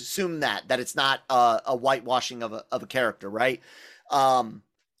just assume that it's not a whitewashing of a character, right?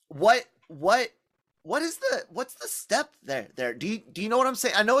 What's the step there? Do you know what I'm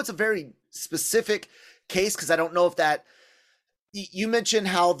saying? I know it's a very specific case because I don't know if that. You mentioned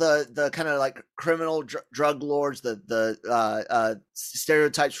how the kind of like criminal drug lords, the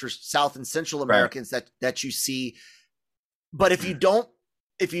stereotypes for South and Central Americans that you see, but if you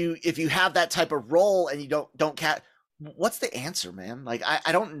have that type of role and you don't what's the answer, man? Like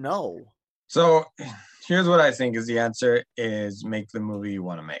I don't know. So here's what I think is the answer: is make the movie you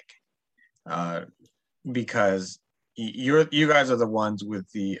want to make, because you guys are the ones with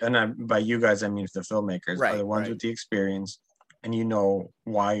by you guys I mean the filmmakers are the ones with the experience. And you know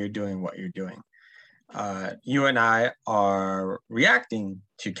why you're doing what you're doing. You and I are reacting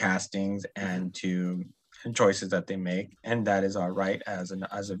to castings and to choices that they make, and that is our right as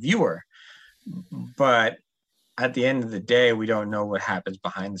a viewer. But at the end of the day, we don't know what happens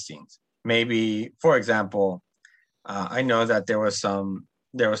behind the scenes. Maybe, for example, I know that there was some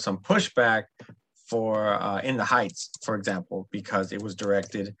pushback for In the Heights, for example, because it was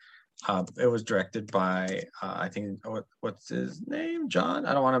directed by I think what's his name, John.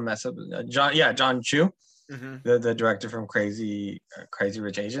 I don't want to mess up. John Chu, the director from Crazy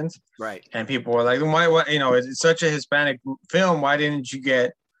Rich Asians. Right. And people were like, why? What? It's such a Hispanic film. Why didn't you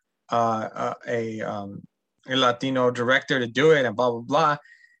get a Latino director to do it? And blah blah blah.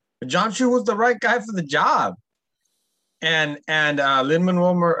 But John Chu was the right guy for the job. And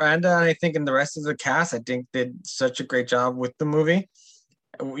Lin-Manuel Miranda, and I think, and the rest of the cast, I think, did such a great job with the movie.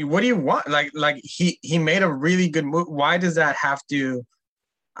 What do you want? Like he made a really good movie. Why does that have to?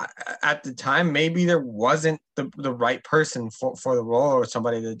 At the time, maybe there wasn't the right person for the role, or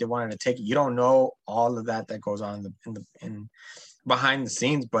somebody that they wanted to take it. You don't know all of that goes on in behind the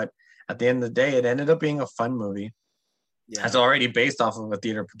scenes. But at the end of the day, it ended up being a fun movie. that's already based off of a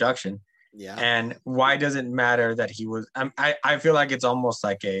theater production. Yeah. And why does it matter that he was? I feel like it's almost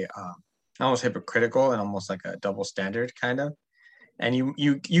like almost hypocritical and almost like a double standard kind of. And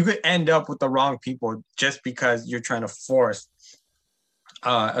you could end up with the wrong people just because you're trying to force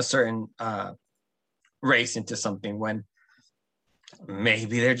a certain race into something when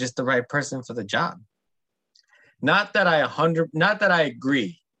maybe they're just the right person for the job. Not that I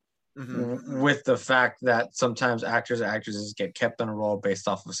agree with the fact that sometimes actors or actresses get kept on a role based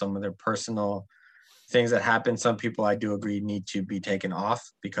off of some of their personal things that happen. Some people, I do agree, need to be taken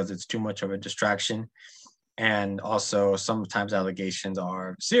off because it's too much of a distraction. And also sometimes allegations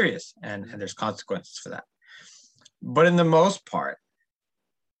are serious and there's consequences for that. But in the most part,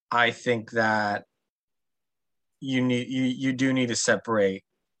 I think that you do need to separate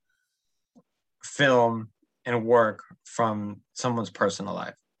film and work from someone's personal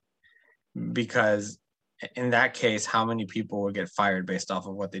life, because in that case, how many people would get fired based off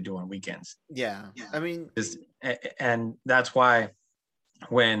of what they do on weekends? Yeah. I mean, and that's why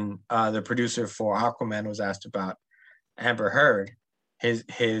when the producer for Aquaman was asked about Amber Heard, his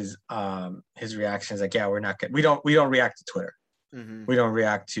reaction is like, yeah, we don't react to Twitter. We don't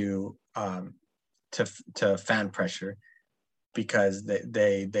react to fan pressure, because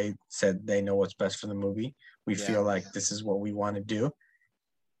they said they know what's best for the movie. We feel like this is what we want to do,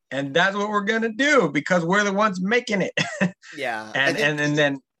 and that's what we're gonna do because we're the ones making it. Yeah. and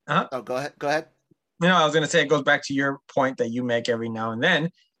then oh, go ahead. You know, I was gonna say, it goes back to your point that you make every now and then.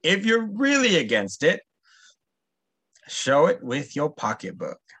 If you're really against it, show it with your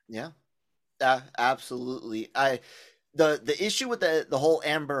pocketbook. Yeah, absolutely. The issue with the whole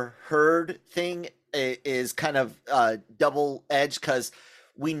Amber Heard thing is kind of double-edged, because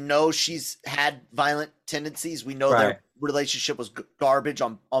we know she's had violent tendencies. We know their relationship was garbage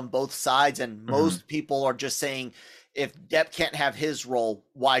on both sides, and most people are just saying, if Depp can't have his role,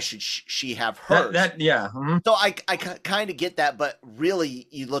 why should she have hers? So I kind of get that, but really,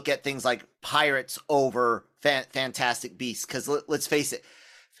 you look at things like Pirates over Fantastic Beasts, because let's face it,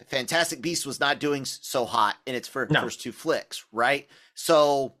 Fantastic Beasts was not doing so hot in its first two flicks, right?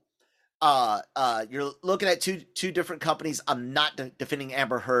 So you're looking at two different companies. I'm not defending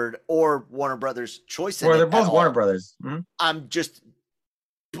Amber Heard or Warner Brothers' choice. Well, they're both Warner Brothers. I'm just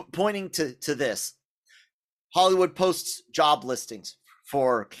pointing to this. Hollywood posts job listings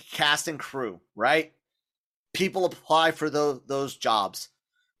for cast and crew, right? People apply for those jobs.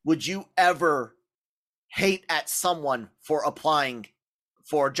 Would you ever hate at someone for applying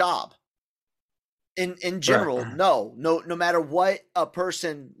for a job? In general, no matter what a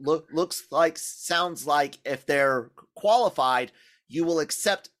person looks like, sounds like, if they're qualified, you will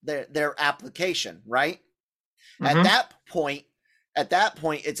accept their application, right? At that point,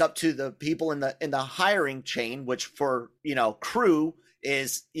 it's up to the people in the hiring chain, which for crew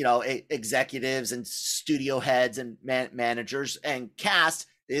is executives and studio heads and managers, and cast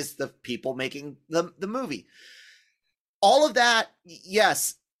is the people making the movie. All of that,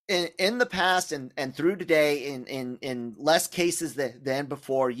 yes, in the past and through today, in less cases than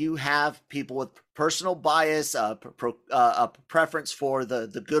before, you have people with personal bias, a preference for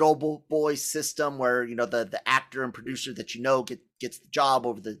the good old boy system, where the actor and producer that gets the job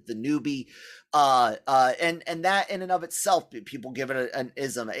over the newbie, and that in and of itself, people give it an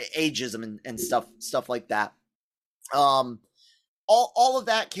ageism and stuff like that. All of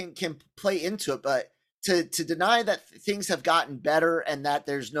that can play into it, but to deny that things have gotten better and that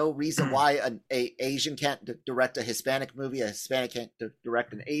there's no reason why an Asian can't direct a Hispanic movie, a Hispanic can't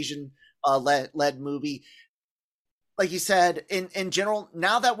direct an Asian led movie. Like you said, in general,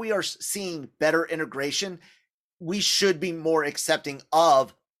 now that we are seeing better integration, we should be more accepting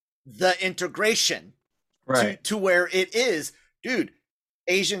of the integration, right? To where it is, dude,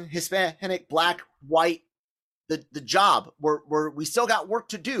 Asian, Hispanic, Black, white, the job. We still got work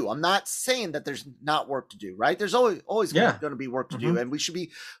to do. I'm not saying that there's not work to do, right? There's always going to be work to do, and we should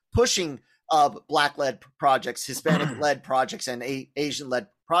be pushing Black-led projects, Hispanic-led projects, and Asian-led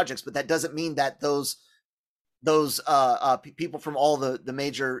projects. But that doesn't mean that those people from all the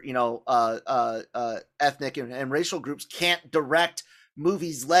major ethnic and racial groups can't direct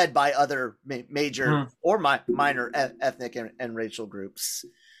movies led by other major or minor ethnic and racial groups.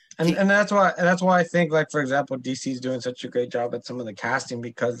 And that's why I think, like, for example, DC is doing such a great job at some of the casting,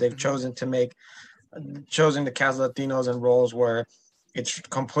 because they've chosen to cast Latinos in roles where it's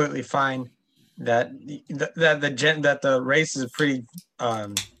completely fine that the race is pretty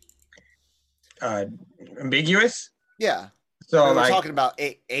ambiguous. Yeah. So we're like, talking about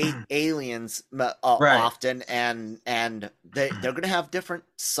aliens right. often, and they're gonna have different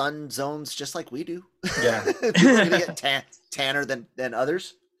sun zones just like we do. Yeah. People are gonna get tanner than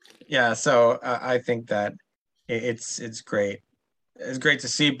others. Yeah. So I think that it's great. It's great to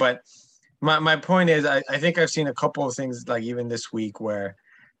see. But my point is, I think I've seen a couple of things like even this week where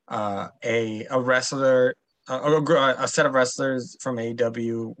a wrestler, a set of wrestlers from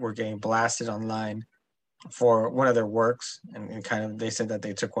AEW were getting blasted online for one of their works, and kind of they said that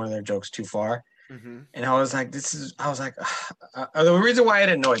they took one of their jokes too far. Mm-hmm. And I was like, the reason why it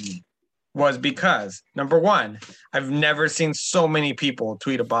annoyed me was because number one, I've never seen so many people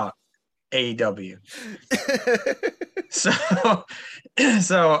tweet about AEW. So,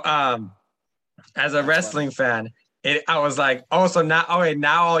 as a wrestling fan, I was like, oh, so now,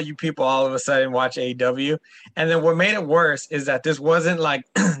 now all you people all of a sudden watch AEW. And then what made it worse is that this wasn't like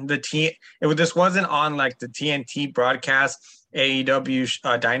this wasn't on like the TNT broadcast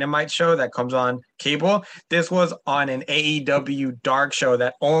AEW Dynamite show that comes on cable. This was on an AEW dark show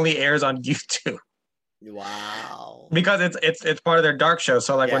that only airs on YouTube. Wow. Because it's part of their dark show.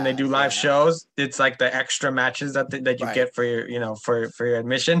 So like when they do live shows, it's like the extra matches that you get for your for your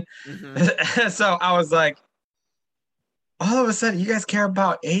admission. Mm-hmm. So I was like, all of a sudden you guys care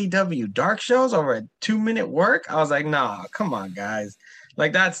about AEW dark shows over a 2-minute work? I was like, nah, come on, guys.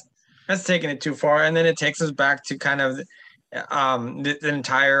 Like that's taking it too far. And then it takes us back to kind of the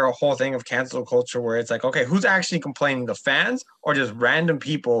entire whole thing of cancel culture, where it's like, okay, who's actually complaining, the fans or just random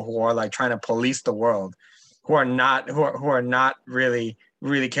people who are like trying to police the world, who are not really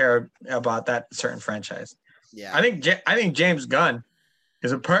care about that certain franchise? Yeah, I think James Gunn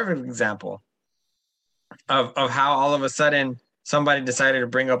is a perfect example of how all of a sudden somebody decided to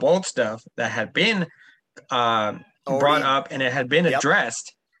bring up old stuff that had been brought up and it had been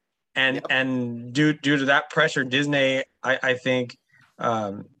addressed. And due to that pressure, Disney, I think,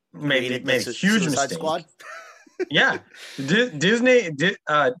 made a huge mistake. Squad? Yeah, Disney did.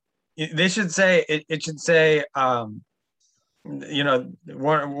 They should say it should say,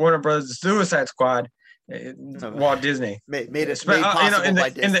 Warner Brothers Suicide Squad. Walt Disney made possible by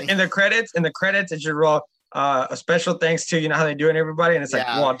Disney. In the credits it should roll a special thanks to, how they do it, everybody, and it's like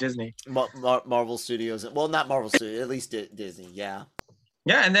Walt Disney, Marvel Studios. Well, not Marvel Studios, at least Disney. Yeah,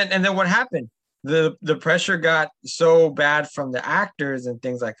 and then what happened? The pressure got so bad from the actors and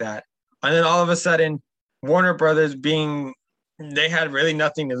things like that, and then all of a sudden, Warner Brothers, they had really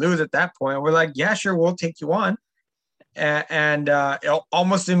nothing to lose at that point. We're like, yeah, sure, we'll take you on, and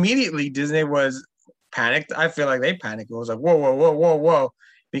almost immediately Disney was panicked. I feel like they panicked. It was like, whoa,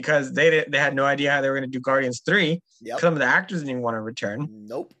 because they had no idea how they were going to do Guardians 3. Yep. Some of the actors didn't even want to return.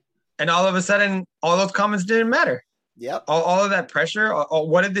 Nope. And all of a sudden, all those comments didn't matter. Yep. All of that pressure.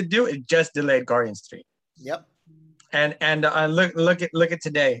 What did it do? It just delayed Guardians 3. Yep. And look at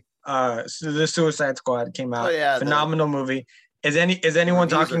today. The Suicide Squad came out. Oh, yeah, phenomenal movie. Is anyone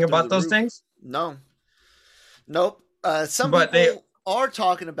talking about those things? No. Nope. Some people are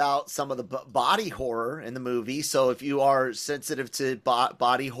talking about some of the body horror in the movie. So if you are sensitive to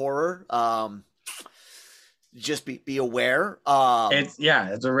body horror, just be aware.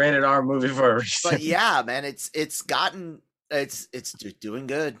 It's a rated R movie for a reason. But yeah, man, it's doing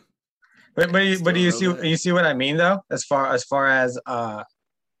good. But you see what I mean though, as far as how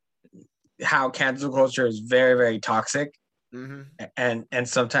cancel culture is very, very toxic, mm-hmm. and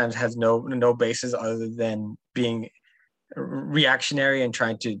sometimes has no basis other than being reactionary and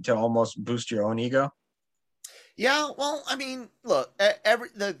trying to almost boost your own ego. Yeah, well, I mean, look,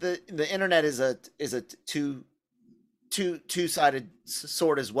 the internet is a two-sided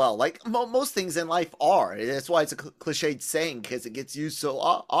sword as well. Like most things in life are. That's why it's a cliched saying, because it gets used so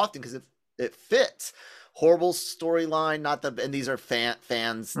often because it fits. Horrible storyline, and these are fans,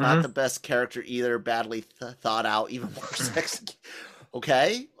 mm-hmm. not the best character either, badly thought out, even more sexy.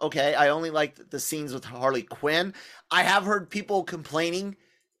 Okay. I only like the scenes with Harley Quinn. I have heard people complaining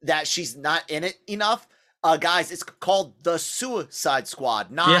that she's not in it enough. Guys, it's called the Suicide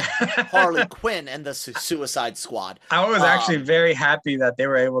Squad, not Harley Quinn and the Suicide Squad. I was actually very happy that they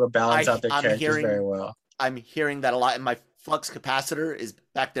were able to balance out their characters very well. I'm hearing that a lot, and my flux capacitor is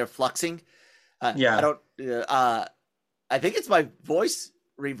back there fluxing. I don't. I think it's my voice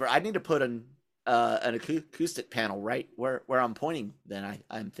reverb. I need to put an acoustic panel right where I'm pointing. Then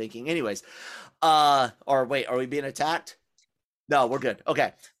I'm thinking, anyways. Or wait, are we being attacked? No, we're good.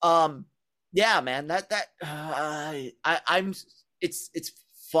 Okay. Yeah, man, it's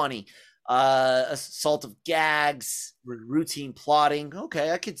funny. Assault of gags, routine plotting.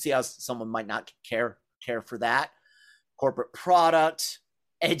 Okay, I could see how someone might not care for that. Corporate product,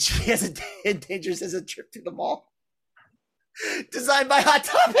 edgy as a dangerous as a trip to the mall. Designed by Hot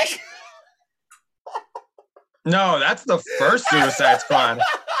Topic. No, that's the first Suicide Squad.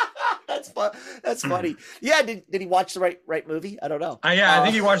 That's funny. Yeah, did he watch the right movie? I don't know. I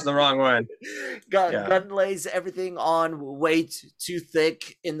think he watched the wrong one. Gunn lays everything on way too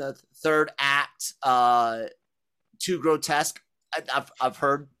thick in the third act. Too grotesque. I've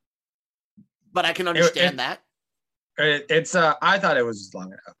heard, but I can understand that. I thought it was just long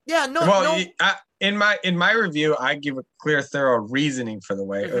enough. Yeah, no. In my review, I give a clear, thorough reasoning for the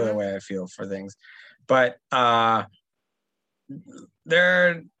way I feel for things, but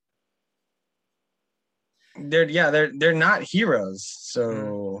they're not heroes.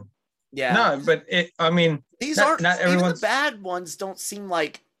 So no, but these not everyone's. Even the bad ones don't seem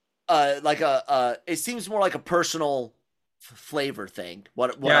like it seems more like a personal flavor thing.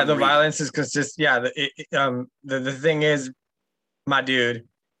 What the I'm reading. Violence is consistent. The thing is, my dude,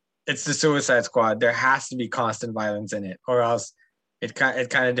 it's the Suicide Squad. There has to be constant violence in it, or else it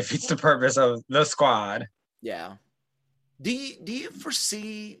kind of defeats the purpose of the squad. Yeah. Do you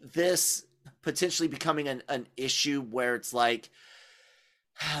foresee this potentially becoming an issue where it's like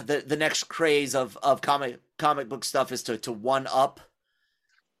the next craze of comic book stuff is to one up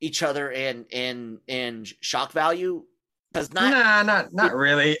each other in shock value? Not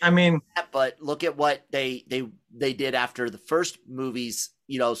really. I mean, but look at what they did after the first movies.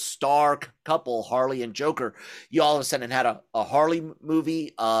 Star couple Harley and Joker. You all of a sudden had a Harley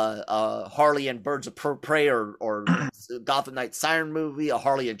movie, Harley and Birds of Prey, or Gotham Knight Siren movie, a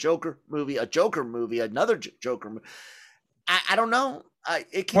Harley and Joker movie, a Joker movie, another Joker movie. I don't know.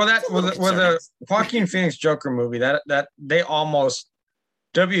 The Joaquin Phoenix Joker movie that they almost.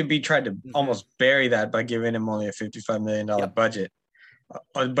 WB tried to almost bury that by giving him only a $55 million budget,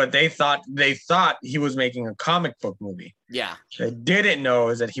 but they thought he was making a comic book movie. Yeah, they didn't know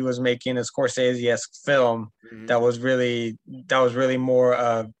is that he was making a Scorsese-esque film that was really more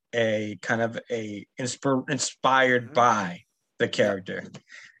of a kind of a inspired by the character,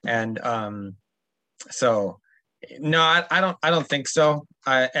 and so. No, I don't think so.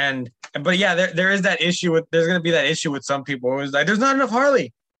 But yeah, there is that issue there's going to be that issue with some people. It's like there's not enough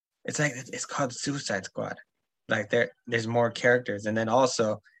Harley. It's like it's called Suicide Squad. Like there's more characters, and then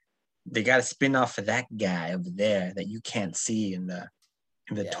also they got to spin off of that guy over there that you can't see in the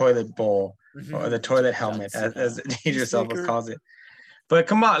toilet bowl or the toilet helmet, as Idris Elba calls it. But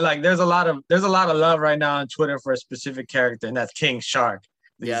come on, like there's a lot of love right now on Twitter for a specific character, and that's King Shark.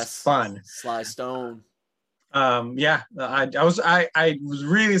 It's fun. Sly Stone. I was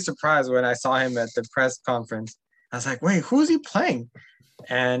really surprised when I saw him at the press conference. I was like, wait, who's he playing?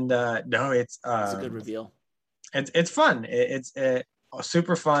 And no, it's a good reveal. It's fun. It's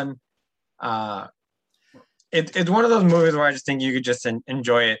super fun. It's one of those movies where I just think you could just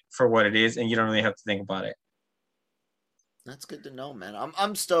enjoy it for what it is, and you don't really have to think about it. That's good to know, man.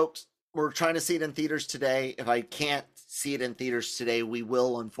 I'm stoked. We're trying to see it in theaters today. If I can't see it in theaters today, we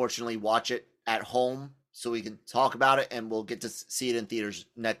will unfortunately watch it at home, so we can talk about it, and we'll get to see it in theaters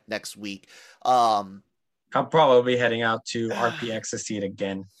next week. I'll probably be heading out to RPX to see it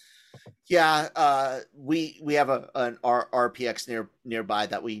again. Yeah, we have an RPX nearby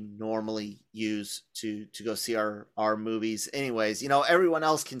that we normally use to go see our movies. Anyways, everyone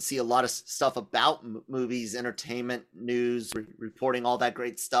else can see a lot of stuff about movies, entertainment, news, reporting, all that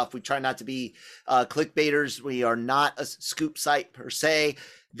great stuff. We try not to be clickbaiters. We are not a scoop site per se.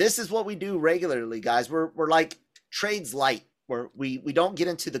 This is what we do regularly, guys. We're like Trades Light, where we don't get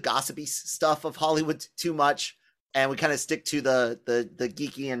into the gossipy stuff of Hollywood too much, and we kind of stick to the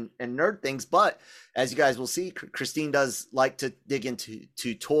geeky and nerd things. But as you guys will see, Christine does like to dig into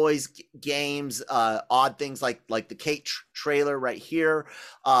toys, games, odd things like the Kate trailer right here.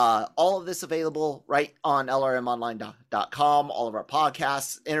 All of this available right on lrmonline.com. All of our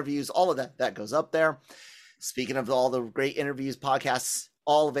podcasts, interviews, all of that goes up there. Speaking of all the great interviews, podcasts,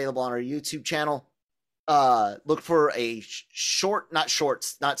 all available on our YouTube channel. Look for a not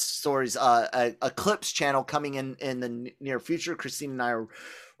stories, a clips channel coming in the near future. Christine and I are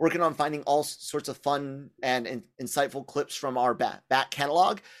working on finding all sorts of fun and insightful clips from our back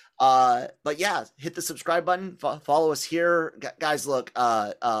catalog. But yeah, hit the subscribe button, follow us here, guys. Look,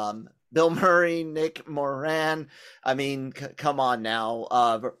 Bill Murray, Nick Moran. I mean, come on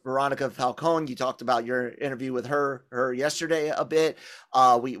now. Veronica Falcone, you talked about your interview with her yesterday a bit.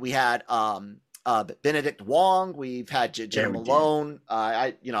 We had Benedict Wong. We've had Jenna Malone.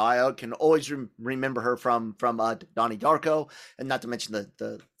 I can always remember her from Donnie Darko, and not to mention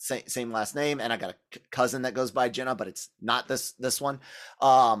the same last name. And I got a cousin that goes by Jenna, but it's not this one.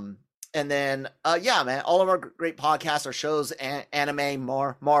 And then, yeah, man, all of our great podcasts, our shows, anime,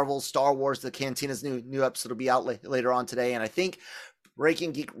 Marvel, Star Wars, the Cantina's new episode will be out later on today. And I think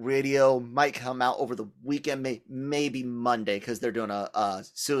Breaking Geek Radio might come out over the weekend, maybe Monday, because they're doing a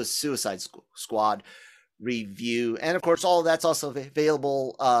Suicide Squad review. And of course, all of that's also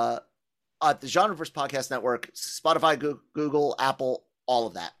available at the Genreverse Podcast Network, Spotify, Google, Apple, all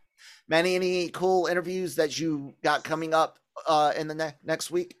of that. Manny, any cool interviews that you got coming up in the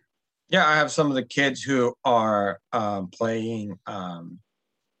next week? Yeah, I have some of the kids who are playing,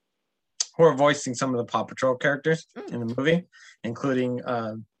 who are voicing some of the Paw Patrol characters in the movie, including,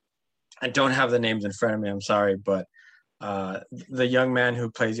 I don't have the names in front of me, I'm sorry, but the young man who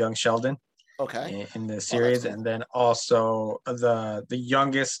plays young Sheldon in the series, cool. And then also the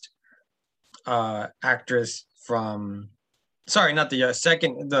youngest actress from, sorry, not the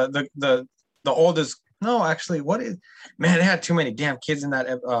second, the oldest. No, actually, they had too many damn kids in that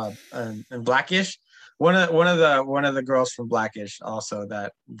in Blackish. One of the girls from Blackish also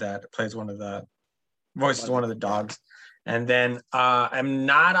that plays one of the dogs. And then I'm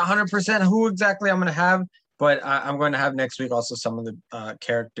not 100% who exactly I'm going to have, but I'm going to have next week also some of the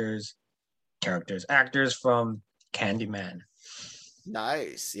actors from Candyman.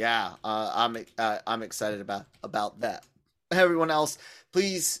 Nice, yeah. I'm excited about that. Everyone else,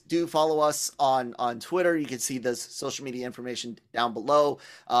 please do follow us on Twitter. You can see the social media information down below.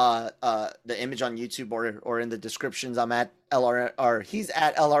 The image on YouTube or in the descriptions. I'm at LRM, or he's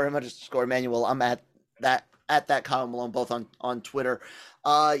at LRM_Emmanuel. I'm at that Kyle Malone, both on Twitter.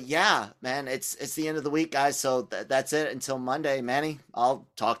 Yeah, man, it's the end of the week, guys. So that's it until Monday. Manny, I'll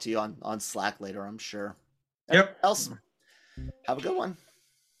talk to you on Slack later, I'm sure. Yep. Everyone else, have a good one.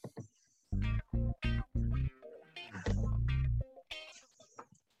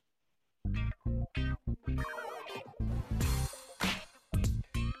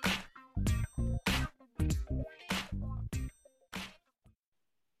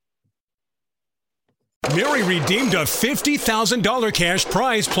 Mary redeemed a $50,000 cash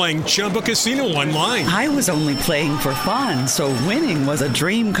prize playing Chumba Casino online. I was only playing for fun, so winning was a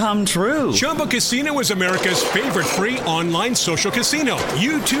dream come true. Chumba Casino is America's favorite free online social casino.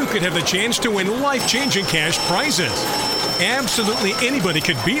 You too could have the chance to win life-changing cash prizes. Absolutely anybody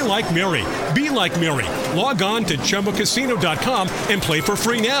could be like Mary. Be like Mary. Log on to ChumbaCasino.com and play for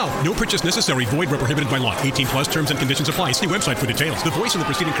free now. No purchase necessary. Void where prohibited by law. 18+ terms and conditions apply. See website for details. The voice in the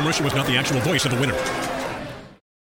preceding commercial was not the actual voice of the winner.